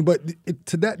opinion. I mean, but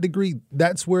to that degree,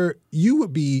 that's where you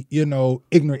would be,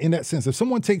 ignorant in that sense. If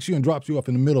someone takes you and drops you off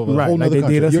in the middle of a Right, whole like other they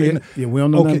country, did us you're here. Yeah, we don't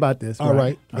know nothing about this. All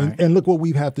right. All right. And look what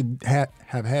we've have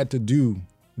had to do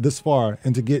this far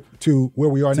and to get to where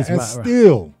we are now, and Right.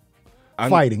 still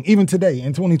fighting, even today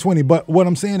in 2020. But what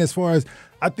I'm saying, as far as,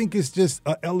 I think it's just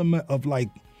an element of, like,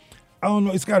 I don't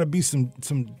know, it's got to be some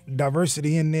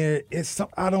diversity in there.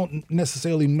 I don't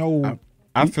necessarily know.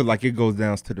 I feel like it goes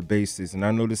down to the basics, and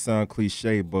I know this sounds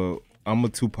cliche, but I'm a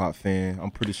Tupac fan. I'm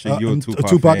pretty sure you're a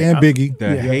Tupac fan. and Biggie.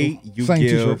 The hate you Same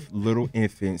give t-shirt. little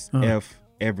infants, F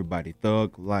everybody,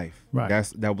 thug life. Right.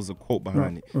 That was a quote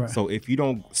behind it. Right. So if you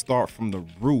don't start from the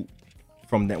root,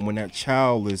 from that, when that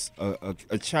child is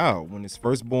a child, when it's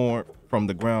first born from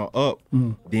the ground up,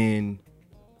 then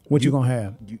what you gonna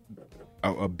have?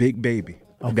 a big baby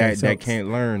Okay, that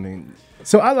can't learn. And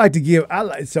So I like to give.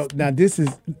 So now this is.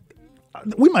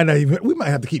 We might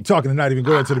have to keep talking and not even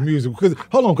go into the music,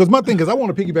 because my thing is, I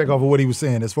want to piggyback off of what he was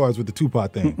saying as far as with the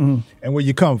Tupac thing and where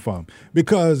you come from,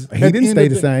 because He didn't stay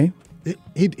the same.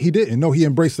 He didn't. No, he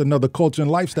embraced another culture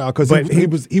and lifestyle, because But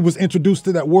he was introduced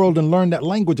to that world and learned that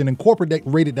language and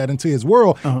incorporated that into his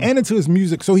world and into his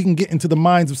music, so he can get into the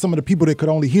minds of some of the people that could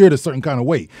only hear it a certain kind of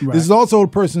way. Right. This is also a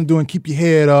person doing "Keep Your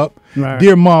Head Up," Right.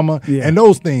 "Dear Mama," Yeah. and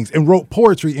those things, and wrote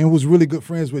poetry and was really good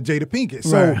friends with Jada Pinkett.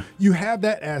 So Right. you have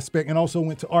that aspect, and also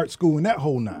went to art school and that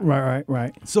whole nine.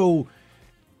 Right. So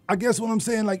I guess what I'm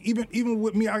saying, like even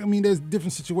with me, I mean, there's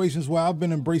different situations where I've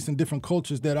been embracing different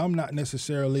cultures that I'm not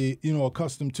necessarily,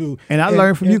 accustomed to. And I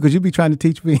learned from you because you be trying to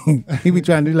teach me. He be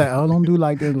trying to do like, oh, don't do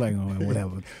like this, like, oh,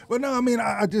 whatever. But no, I mean,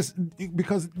 I just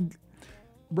because,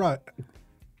 bruh,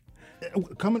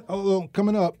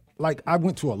 coming up, like I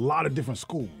went to a lot of different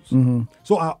schools,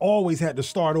 so I always had to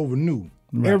start over new.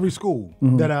 Every school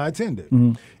that I attended.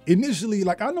 Initially,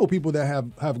 like I know people that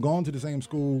have gone to the same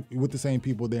school with the same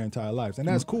people their entire lives, and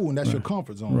that's cool, and that's your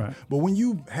comfort zone. Right. But when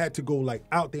you had to go like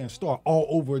out there and start all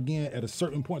over again at a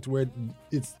certain point to where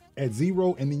it's at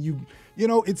zero, and then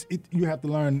you have to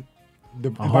learn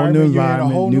the A whole new environment you're in, a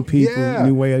environment, whole new people,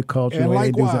 new way of culture, and way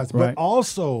they do likewise. stuff, right? But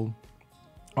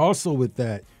also with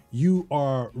that, you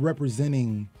are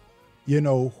representing,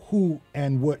 who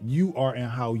and what you are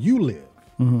and how you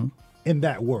live. In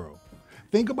that world.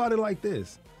 Think about it like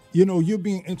this. You're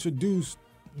being introduced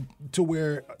to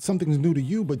where something's new to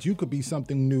you, but you could be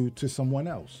something new to someone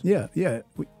else. Yeah.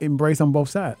 We embrace on both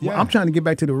sides. Well, Yeah. I'm trying to get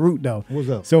back to the root, though. What's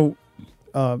up? So,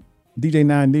 DJ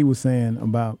 9D was saying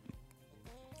about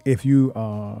if you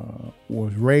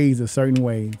was raised a certain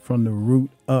way from the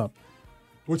root up.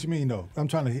 What you mean, though? I'm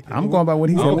trying to. I'm going by what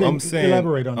he said. Okay, I'm saying,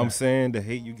 elaborate on I'm that. saying the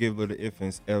hate you give little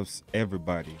infants helps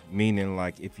everybody. Meaning,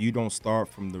 like, if you don't start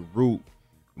from the root,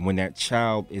 when that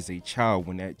child is a child,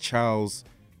 when that child's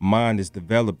mind is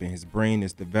developing, his brain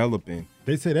is developing.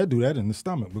 They say that do that in the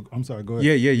stomach. But I'm sorry. Go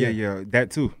ahead. Yeah.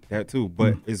 That too.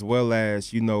 But as well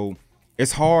as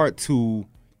it's hard to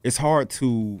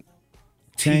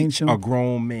Change teach him. a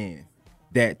grown man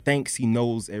that thinks he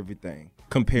knows everything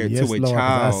compared Yes, to a Lord,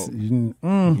 'cause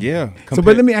child. Yeah. So,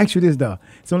 but let me ask you this though.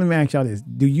 So let me ask y'all this: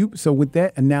 So with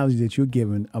that analogy that you're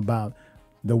giving about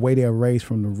the way they're raised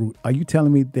from the root, are you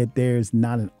telling me that there's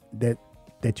not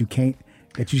that you can't,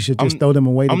 that you should just throw them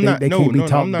away? That they can't be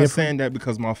taught I'm not different? saying that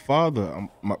because my father,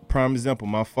 my prime example,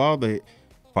 my father,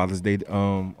 Father's Day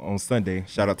on Sunday.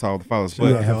 Shout out to all the fathers. Shout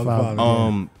out But to all the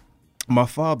fathers, my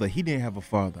father, he didn't have a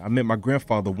father. I met my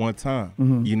grandfather one time.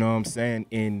 You know what I'm saying?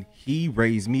 And he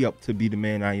raised me up to be the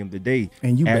man I am today.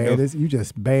 And you At bad. the- You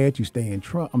just bad. You stay in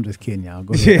Trump. I'm just kidding, y'all.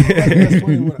 Go ahead. That's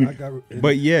funny what I got.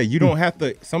 But yeah, you don't have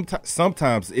to.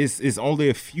 Sometimes it's only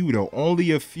a few though.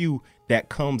 Only a few that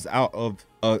comes out of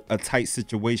a tight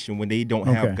situation when they don't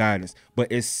Okay. have guidance.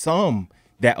 But it's some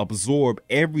that absorb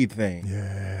everything.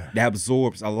 Yeah. That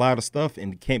absorbs a lot of stuff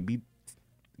and can't be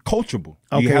coachable.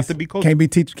 Okay, You have so to be coachable. Can't be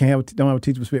teach. Don't have a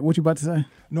teachable spirit. What you about to say?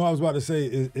 No, I was about to say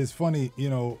it's funny,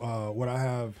 what I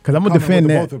have. 'Cause I'm gonna common defend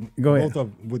with that. Both of, Go ahead. Both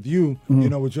of with you,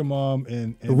 with your mom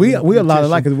and We a lot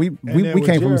alike because and we then came with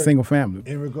from a Jared, single family.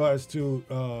 In regards to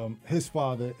his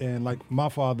father and like my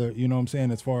father, you know what I'm saying,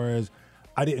 as far as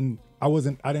I didn't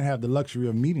have the luxury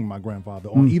of meeting my grandfather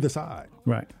on either side.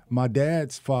 Right. My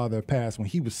dad's father passed when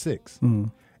he was 6.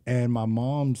 And my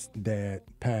mom's dad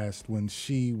passed when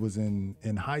she was in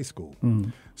high school.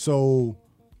 So,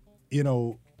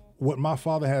 what my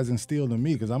father has instilled in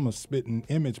me, because I'm a spitting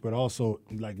image, but also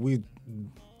like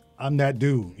I'm that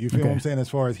dude. You feel what I'm saying? As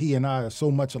far as he and I are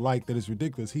so much alike that it's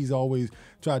ridiculous. He's always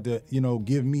tried to,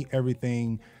 give me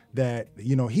everything that,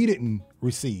 he didn't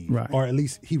receive. Right. Or at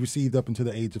least he received up until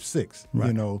the age of 6,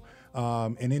 Right.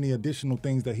 And any additional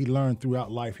things that he learned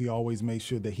throughout life, he always made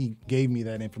sure that he gave me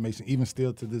that information, even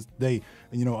still to this day.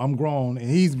 And, I'm grown and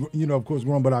he's, of course,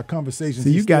 grown, but our conversations. So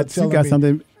you he's still got telling me-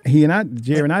 something.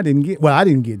 Jared and I didn't get. Well, I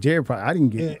didn't get. Jared probably. I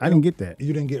didn't get that.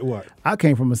 You didn't get what? I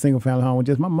came from a single family home with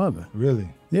just my mother. Really?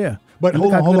 Yeah. But And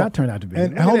hold look on, how hold good on. I turned out to be.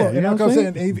 And Look hold at on, that, and you know like what I'm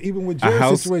I'm saying, even with a Jared's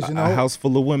house, situation, a house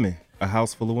full of women. A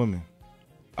house full of women.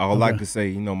 I would like to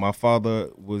say, my father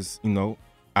was,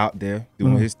 out there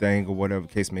doing his thing or whatever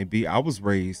the case may be. I was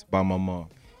raised by my mom,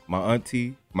 my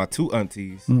auntie, my 2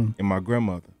 aunties, and my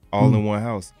grandmother, all in one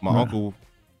house. My uncle,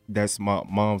 that's my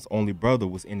mom's only brother,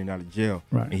 was in and out of jail.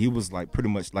 Right. And he was like pretty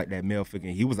much like that male figure.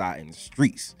 He was out in the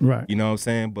streets. Right. You know what I'm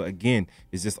saying? But again,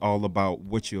 it's just all about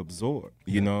what you absorb.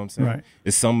 You know what I'm saying? Right.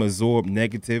 It's some absorb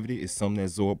negativity, it's some that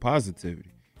absorb positivity.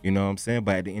 You know what I'm saying?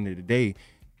 But at the end of the day,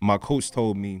 my coach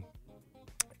told me,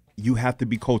 you have to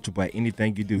be coachable at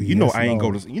anything you do. You know Yes, I ain't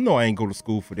Lord. I ain't go to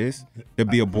school for this, to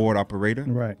be a board operator.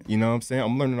 Right. You know what I'm saying?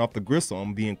 I'm learning off the gristle.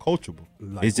 I'm being coachable.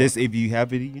 Like It's just if you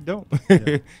have it, you don't.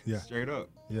 Yeah. Straight up.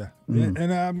 Yeah. And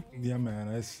man,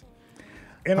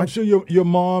 and I'm sure your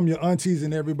mom, your aunties,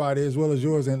 and everybody as well as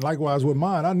yours, and likewise with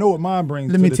mine. I know what mine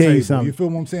brings Let to me the tell table. you something. You feel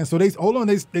what I'm saying? So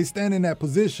they stand in that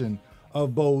position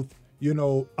of both.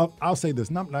 I'll say this.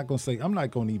 I'm not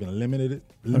going to even limit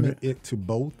it to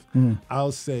both.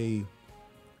 I'll say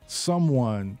some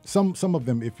of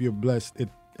them, if you're blessed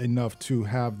enough to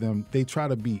have them, they try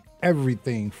to be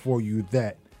everything for you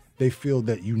that they feel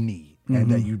that you need and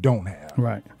that you don't have.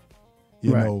 Right.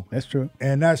 You Right. know, That's true.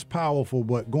 and that's powerful.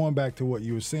 But going back to what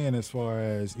you were saying, as far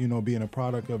as being a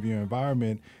product of your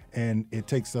environment, and it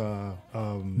takes a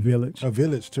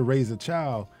village to raise a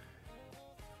child.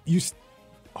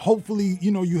 Hopefully,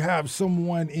 you have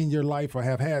someone in your life, or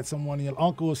have had someone, your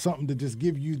uncle or something, to just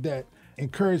give you that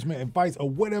encouragement, advice, or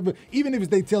whatever. Even if it's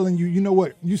they telling you, you know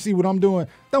what, you see what I'm doing,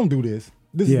 don't do this.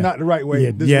 This is not the right way.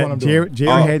 This is what I'm doing.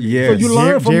 Jerry had, So you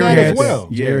learn from that as well.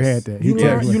 Jerry had that.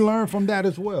 You learn from that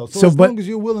as well. So as long as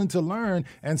you're willing to learn,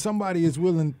 and somebody is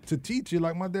willing to teach you,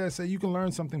 like my dad said, you can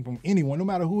learn something from anyone, no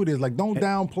matter who it is. Like, don't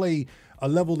downplay a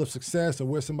level of success or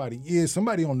where somebody is.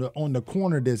 Somebody on the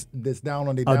corner that's down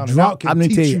on their down and out can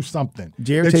teach you something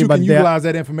Jerry that tell you about can utilize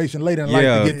that information later in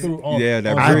life to get through.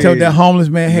 I told that homeless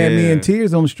man had me in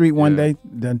tears on the street one day.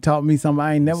 Done taught me something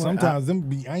I ain't never. Sometimes them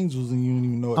be angels and you don't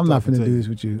even know. I'm not finna do this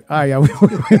with you. All right, y'all.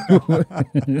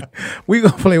 We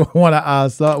gonna play one of our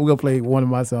songs. We gonna play one of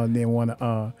my songs, then one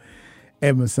of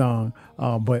Edmund's song.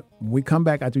 But we come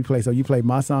back after we play. So you play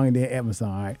my song and then Edmund's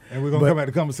song, all right? And we're going to come back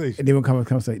to conversation. And then we'll come back to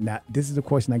conversation. Now, this is the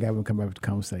question I got when we come back to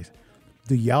conversation.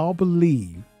 Do y'all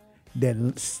believe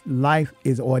that life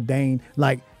is ordained,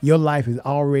 like your life is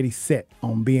already set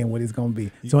on being what it's going to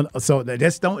be? So that's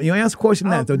you answer the question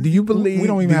now. So do you believe? We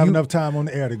don't even have enough time on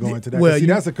the air to go into that. Well, see,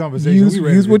 that's a conversation.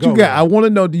 Use what you got. I want to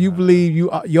know, do you believe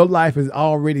your life is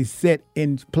already set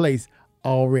in place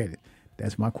already?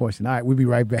 That's my question. All right, we'll be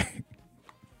right back.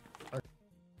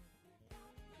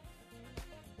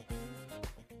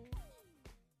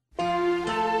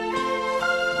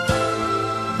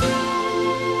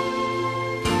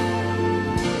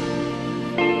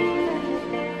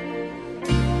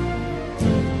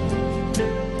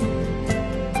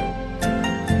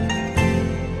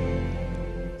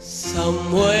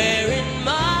 Somewhere in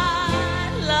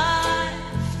my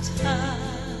lifetime,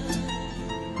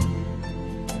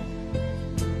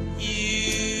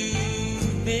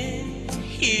 you've been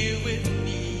here with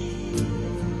me.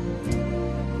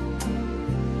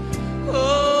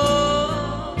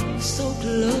 Oh, so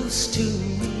close to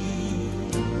me.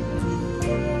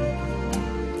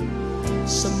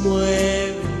 Somewhere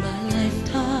in my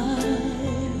lifetime,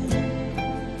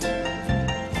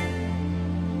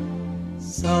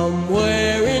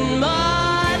 somewhere in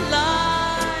my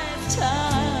lifetime,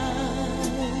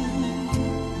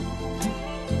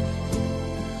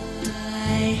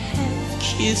 I have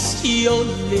kissed your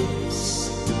lips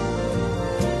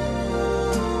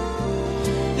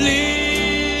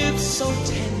so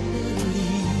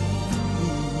tenderly.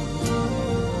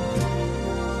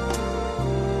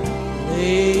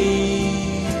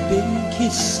 They've been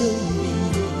kissing me.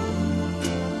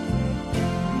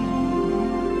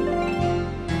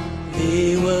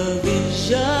 They were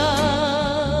visions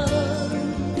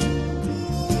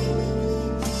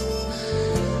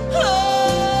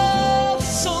of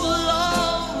so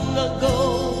long ago.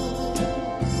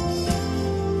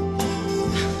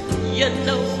 You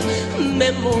know,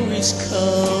 memories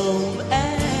come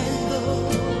and go.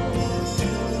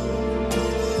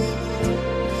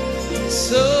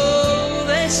 So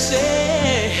they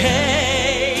say,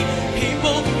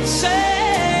 people say,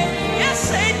 yes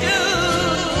they do.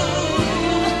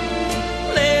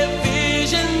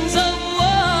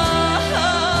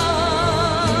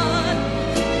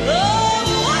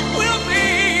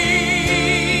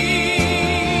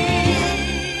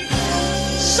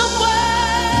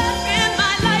 Somewhere in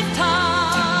my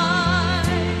lifetime,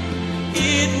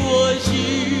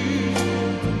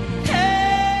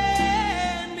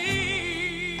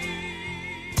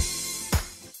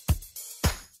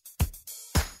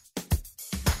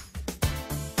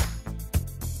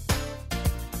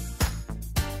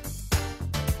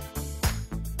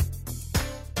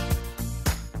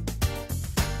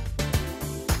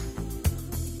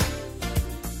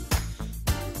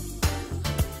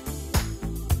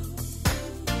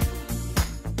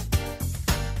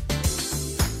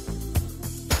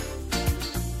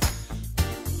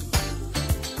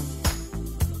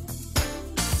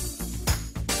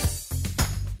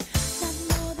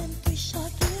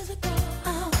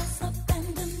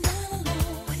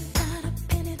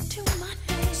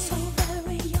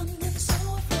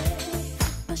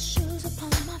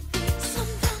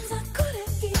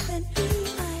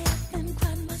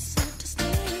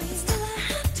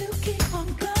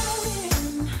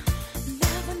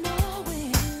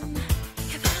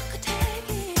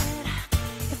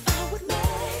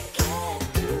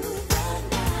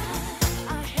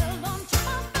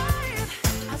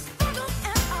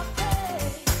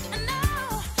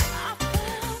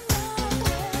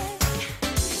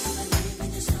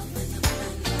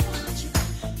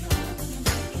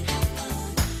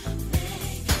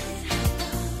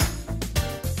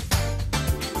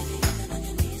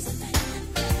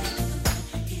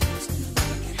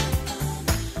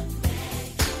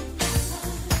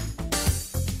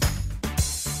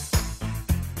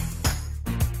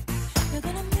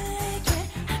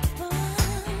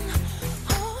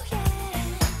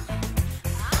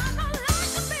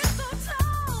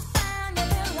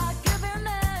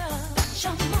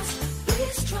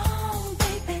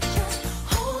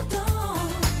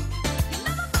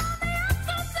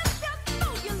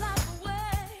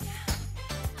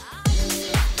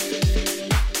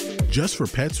 Just for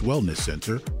Pets Wellness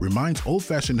Center reminds Old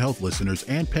Fashioned Health listeners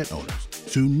and pet owners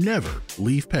to never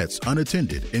leave pets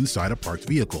unattended inside a parked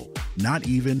vehicle, not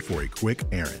even for a quick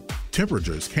errand.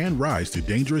 Temperatures can rise to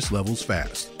dangerous levels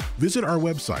fast. Visit our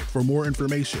website for more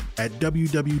information at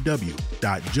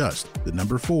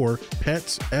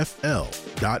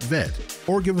www.just4petsfl.vet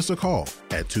or give us a call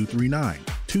at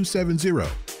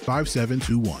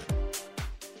 239-270-5721.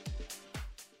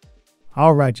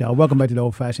 All right, y'all. Welcome back to the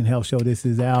Old Fashioned Health Show. This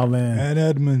is Alvin. And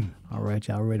Edmund. All right,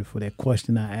 y'all ready for that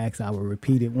question I asked? I will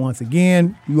repeat it once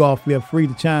again. You all feel free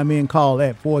to chime in. Call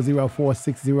at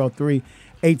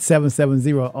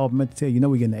 404-603-8770. Oh, I meant to tell you,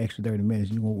 we're getting an extra 30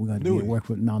 minutes. We're going to be at work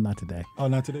with. No, not today. Oh,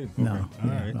 not today? Okay. No. All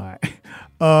right. All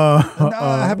right. No,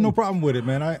 I have no problem with it,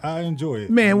 man. I enjoy it.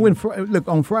 Man, look,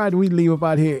 on Friday we leave up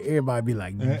out here, everybody be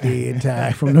like dead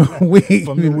tired from the week.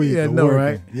 From the week. Yeah, of no, working.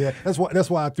 right? Yeah, that's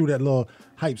why I threw that little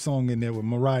hype song in there with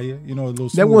Mariah. A little.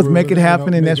 That was Smooth Make It River,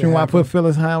 Happen, and Make that's It when I Happen. put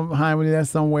Phyllis Hyman in that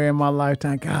somewhere in my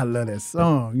lifetime. God, I love that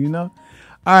song, All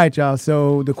right, y'all.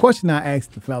 So the question I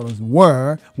asked the fellas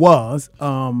was,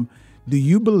 do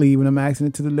you believe, and I'm asking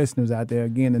it to the listeners out there,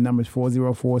 again, the number is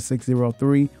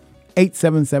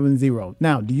 404-603-8770.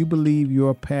 Now, do you believe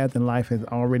your path in life has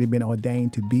already been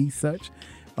ordained to be such?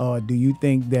 Or do you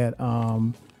think that,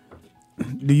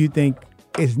 do you think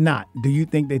it's not? Do you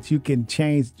think that you can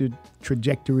change the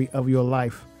trajectory of your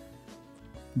life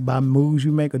by moves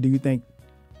you make? Or do you think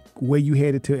where you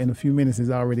headed to in a few minutes is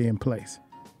already in place?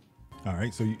 All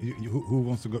right. So who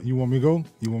wants to go? You want me to go?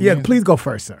 You want me Yeah, to? please go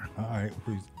first, sir. All right.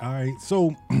 Please. All right.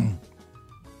 So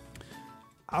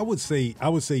I would say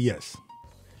yes.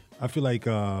 I feel like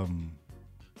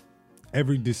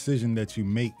every decision that you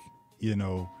make,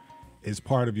 is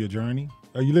part of your journey.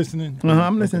 Are you listening?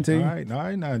 I'm listening to you. All right.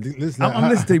 Now, listen. I'm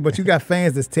listening to you, but you got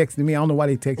fans that's texting me. I don't know why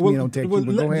they text me and don't text you,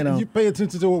 but go ahead on. You pay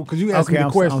attention to it because you asked me the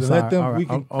I'm question. sorry. Let them. All right. We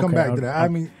can Okay. come back to that. I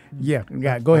mean, yeah,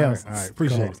 go ahead. All right.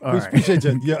 Appreciate it. All right. Appreciate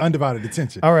your undivided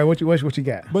attention. All right, what you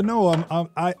got? But no,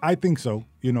 I think so.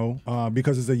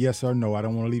 Because it's a yes or no. I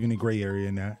don't want to leave any gray area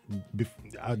in that.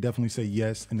 I definitely say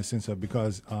yes in the sense of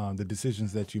because the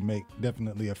decisions that you make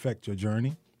definitely affect your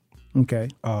journey. Okay.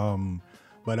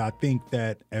 But I think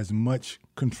that as much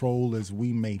control as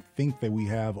we may think that we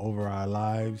have over our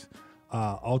lives,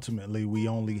 ultimately we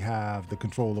only have the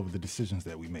control over the decisions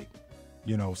that we make.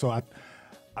 So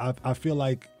I feel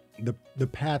like the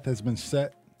path has been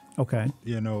set. Okay.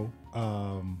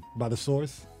 By the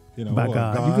source. By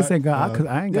God. You can say God. 'Cause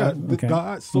I ain't got. Okay.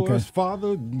 God, source,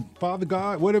 Father,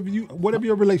 God, whatever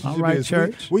your relationship All right, is.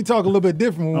 church. We talk a little bit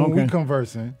different when we Okay.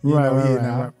 conversing.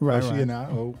 Right. She and I,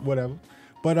 or whatever.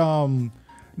 But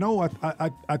no,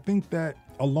 I think that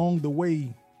along the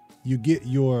way, you get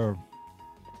your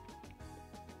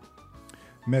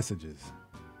messages.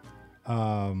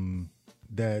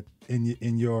 That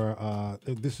in your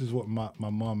this is what my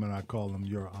mom and I call them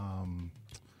your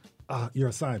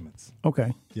assignments.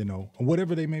 Okay.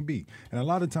 Whatever they may be. And a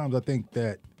lot of times I think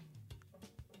that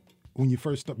when you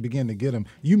first begin to get them,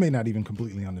 you may not even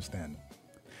completely understand them.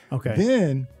 Okay.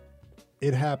 Then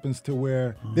it happens to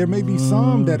where there may be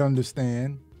some that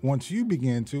understand once you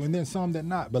begin to, and then some that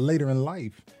not. But later in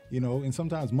life, and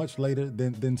sometimes much later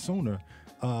than sooner,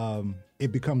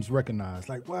 it becomes recognized.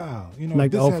 Like, wow,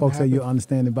 like the this old hadn't folks say, happened. you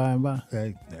understand it by and by.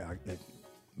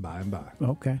 By and by.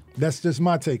 Okay. That's just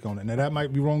my take on it. Now that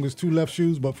might be wrong as two left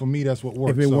shoes, but for me, that's what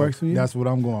works. If it works for you? That's what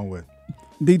I'm going with.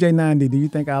 DJ 90, do you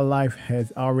think our life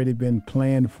has already been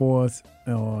planned for us,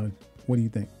 or what do you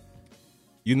think?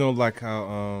 Like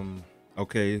how,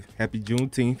 happy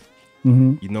Juneteenth.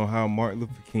 Mm-hmm. You know how Martin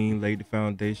Luther King laid the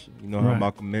foundation. You know how Right.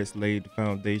 Malcolm X laid the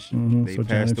foundation. Mm-hmm. They So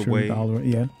passed Johnny away. Truth, all the-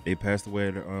 yeah. They passed away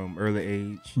at an early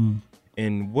age. Mm.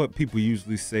 And what people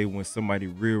usually say when somebody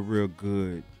real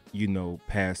good,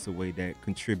 pass away, that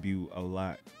contribute a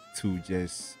lot to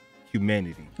just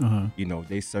humanity. Uh-huh.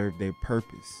 They serve their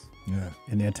purpose. Yeah.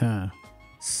 In their time.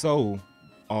 So,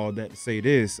 all that to say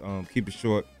this, keep it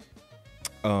short.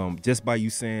 Just by you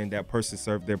saying that person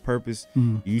served their purpose,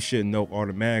 you should know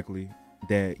automatically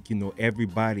that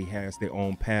everybody has their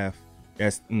own path.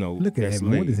 That's Look at that's him.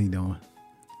 What laid. is he doing?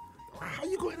 How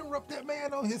you going to interrupt that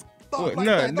man on his thought Well, like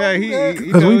no, that? no, Don't do he- that. he-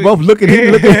 Because we both looking.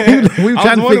 We were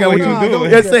trying to figure out what you wondering doing.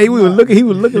 what Yes, say we were looking. He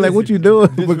was looking like what you doing.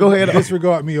 But go ahead.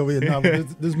 Disregard me over here. No,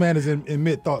 but this man is in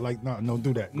mid thought. Like, no, don't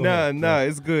do that. Go ahead. No,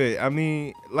 it's good. I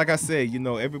mean, like I said,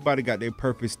 everybody got their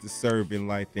purpose to serve in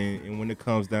life, and when it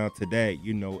comes down to that,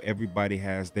 everybody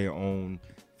has their own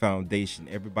foundation.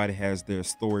 Everybody has their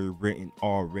story written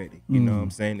already. You know what I'm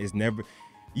saying? It's never.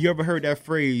 You ever heard that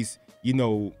phrase?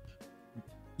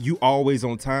 You always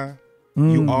on time.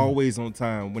 You always on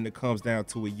time when it comes down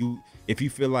to it. If you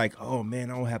feel like, oh man,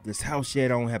 I don't have this house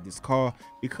yet, I don't have this car,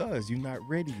 because you're not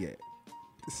ready yet.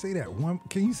 Say that one.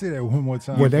 Can you say that one more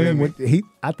time? Well,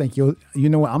 I think you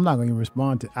know what? I'm not going to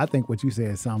respond to. I think what you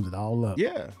said sums it all up.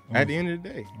 Yeah. At the end of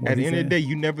the day,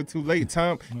 you never too late.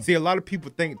 Time. Mm. See, a lot of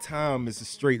people think time is a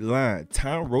straight line.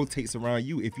 Time rotates around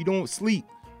you. If you don't sleep,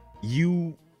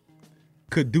 you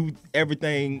could do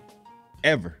everything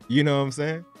ever. You know what I'm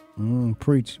saying?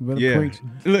 Preach, better preach.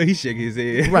 Look, he shaking his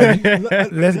head. Right.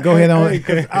 Let's go ahead on.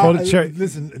 Go to church.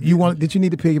 Listen, did you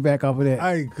need to piggyback off of that?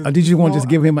 Or did you want to just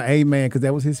give him an amen because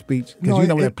that was his speech? Because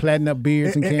they're platting up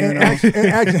beards and carrying on.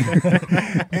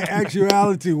 In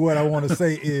actuality, what I want to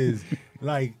say is,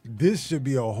 like, this should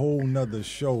be a whole nother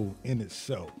show in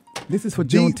itself. This is for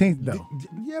Juneteenth, though.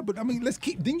 Yeah, but I mean,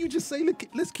 didn't you just say,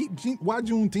 let's keep, why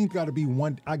Juneteenth got to be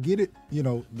one? I get it,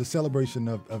 the celebration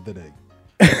of the day.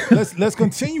 let's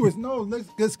continue it. No,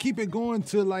 let's keep it going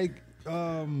to like.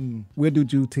 We'll do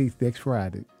Juneteenth next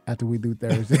Friday after we do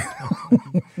Thursday.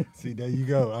 See, there you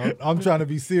go. I'm trying to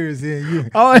be serious here.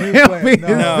 I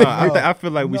feel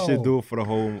like we should do it for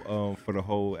the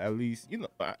whole. At least,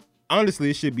 honestly,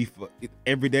 it should be for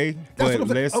every day. That's but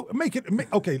what I'm saying.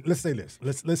 Okay, let's say this.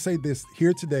 Let's say this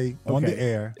here today on the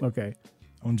air. Okay.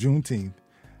 On Juneteenth,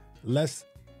 let's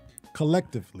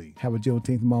collectively have a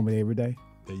Juneteenth moment every day.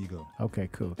 There you go. Okay,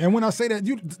 cool. And when I say that,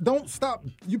 you don't stop.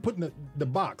 You putting the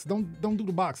box. Don't do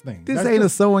the box thing. This ain't a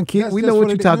sewing kit. We know what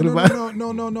you're talking about.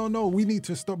 No. We need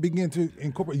to begin to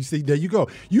incorporate. You see, there you go.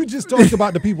 You just talked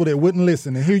about the people that wouldn't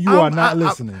listen, and here you are not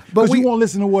listening. But you won't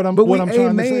listen to what I'm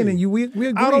trying to say. And we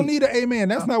agree. I don't need an amen.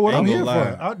 That's not what I'm here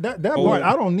for. That part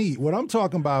I don't need. What I'm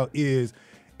talking about is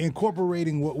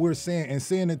incorporating what we're saying and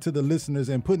saying it to the listeners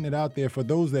and putting it out there for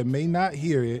those that may not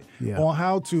hear it on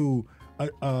how to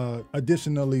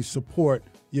additionally support,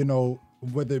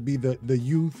 whether it be the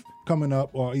youth coming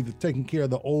up or either taking care of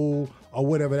the old or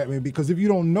whatever that may be. Because if you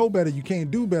don't know better, you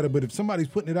can't do better. But if somebody's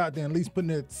putting it out there, at least putting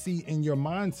that seed in your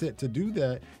mindset to do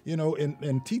that,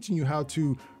 and teaching you how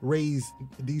to raise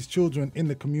these children in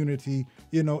the community,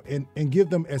 and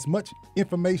give them as much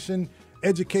information,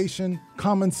 education,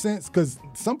 common sense, because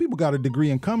some people got a degree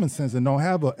in common sense and don't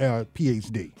have a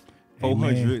PhD.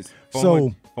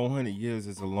 400 years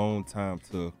is a long time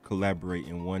to collaborate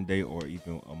in one day or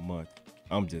even a month.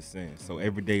 I'm just saying. So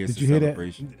every day is a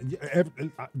celebration.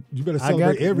 You better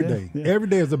celebrate every day. Yeah. Every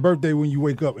day is a birthday when you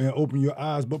wake up and open your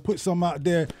eyes. But put some out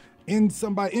there in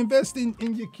somebody. Invest in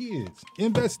your kids.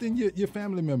 Invest in your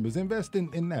family members. Invest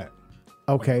in that.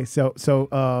 Okay, so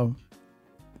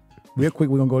real quick,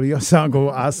 we're gonna go to your song, go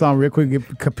our song real quick, get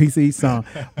a piece of each song.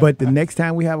 But the next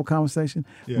time we have a conversation,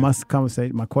 my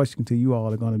question to you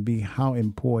all are gonna be, how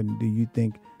important do you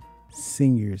think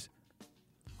seniors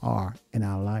are in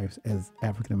our lives as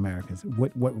African Americans?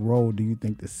 What role do you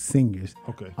think the seniors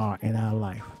are in our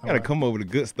life? I gotta come over the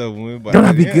good stuff when don't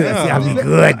I be good? I'll be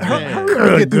good.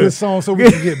 Hurry get through this song so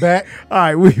we can get back. All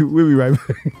right, we'll be right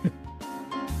back.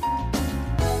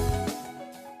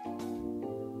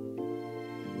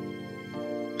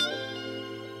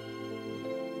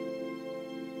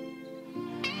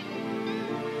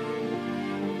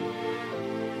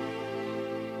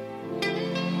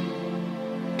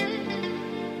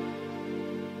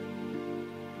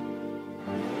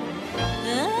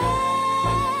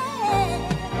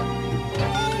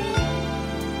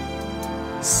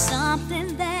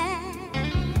 Something that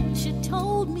she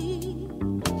told me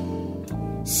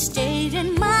stayed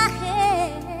in my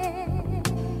head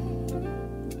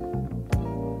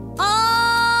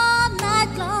all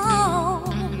night long.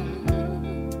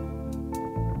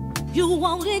 You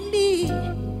wanted me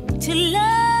to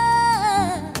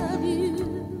love you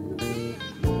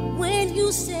when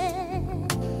you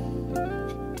said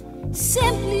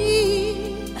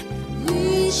simply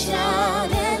reach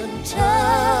out and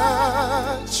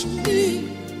touch me.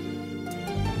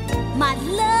 My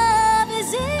love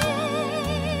is in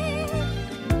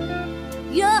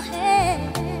your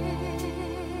hand.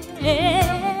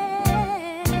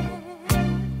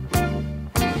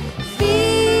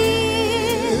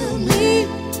 Feel me.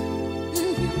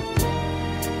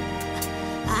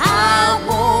 I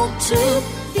want to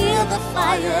feel the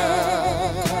fire.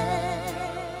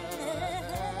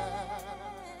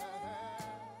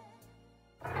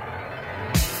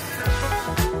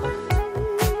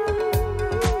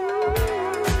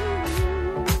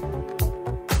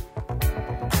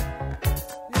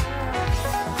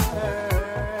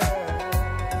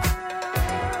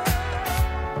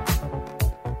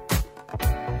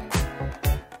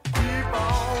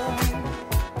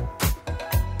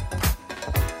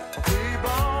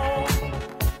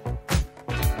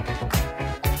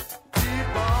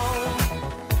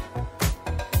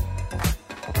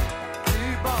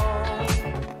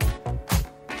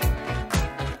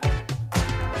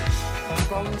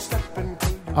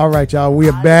 All right, y'all. We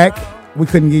are back. We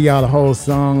couldn't give y'all the whole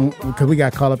song because we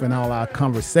got caught up in all our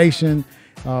conversation.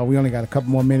 We only got a couple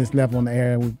more minutes left on the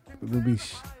air. We'll be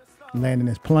landing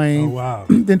this plane. Oh, wow.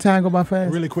 Didn't time go by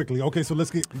fast? Really quickly. Okay, so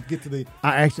let's get to the.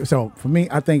 So for me,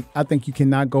 I think you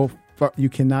cannot go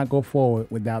forward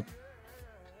without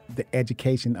the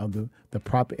education of the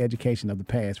proper education of the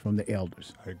past from the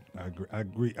elders. I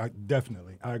agree. I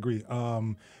agree.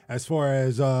 As far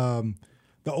as the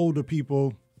older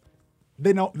people,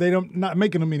 they don't not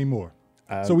making them anymore.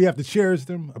 So we have to cherish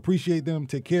them, appreciate them,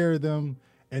 take care of them,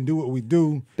 and do what we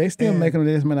do. They still making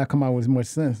them. This may not come out with as much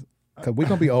sense because we're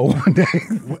gonna be old one day.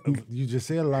 You just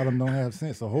said a lot of them don't have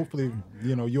sense, so hopefully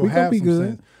you'll have some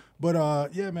sense.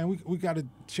 But yeah, man, we got to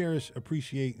cherish,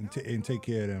 appreciate, and take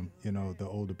care of them. The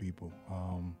older people.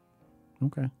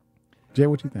 Okay, Jay,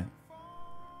 what you think?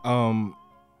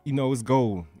 It's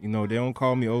gold. They don't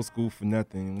call me old school for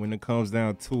nothing. When it comes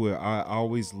down to it, I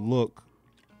always look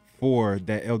for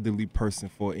that elderly person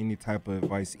for any type of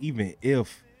advice, even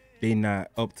if they not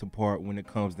up to par when it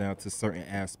comes down to certain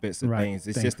aspects of things.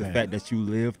 It's just the fact that you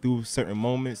live through certain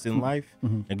moments in life,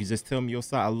 and you just tell me your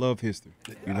side. I love history.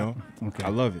 Okay. I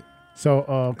love it.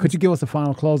 So, could you give us a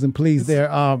final closing, please, there,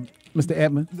 Mr.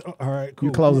 Edmund? All right, cool.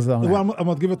 You close us on that. Well, I'm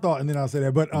gonna give a thought and then I'll say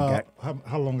that. But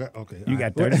how long? Okay, you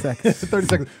got 30 seconds. 30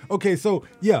 seconds. Okay, so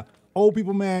yeah, old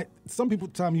people, man. Some people,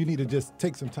 you need to just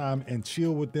take some time and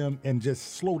chill with them and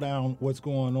just slow down what's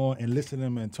going on and listen to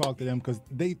them and talk to them because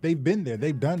they've been there,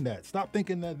 they've done that. Stop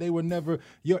thinking that they were never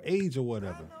your age or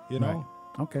whatever. Right.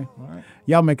 Okay. All right.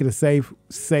 Y'all make it a safe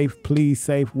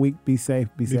week. Be safe,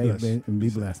 be safe, blessed. and be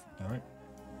blessed. All right.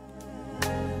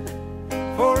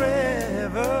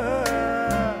 Forever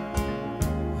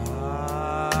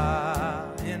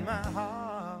in my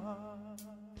heart.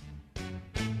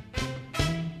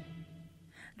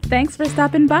 Thanks for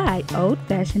stopping by Old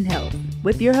Fashioned Health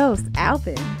with your host,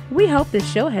 Alvin. We hope this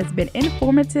show has been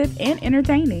informative and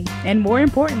entertaining. And more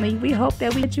importantly, we hope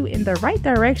that we get you in the right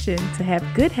direction to have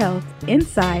good health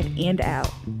inside and out.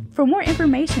 For more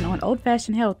information on Old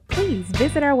Fashioned Health, please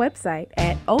visit our website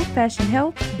at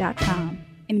oldfashionedhealth.com.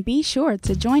 And be sure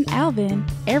to join Alvin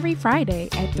every Friday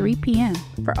at 3 p.m.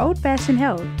 for Old Fashioned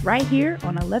Health right here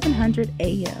on 1100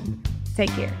 a.m.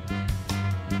 Take care.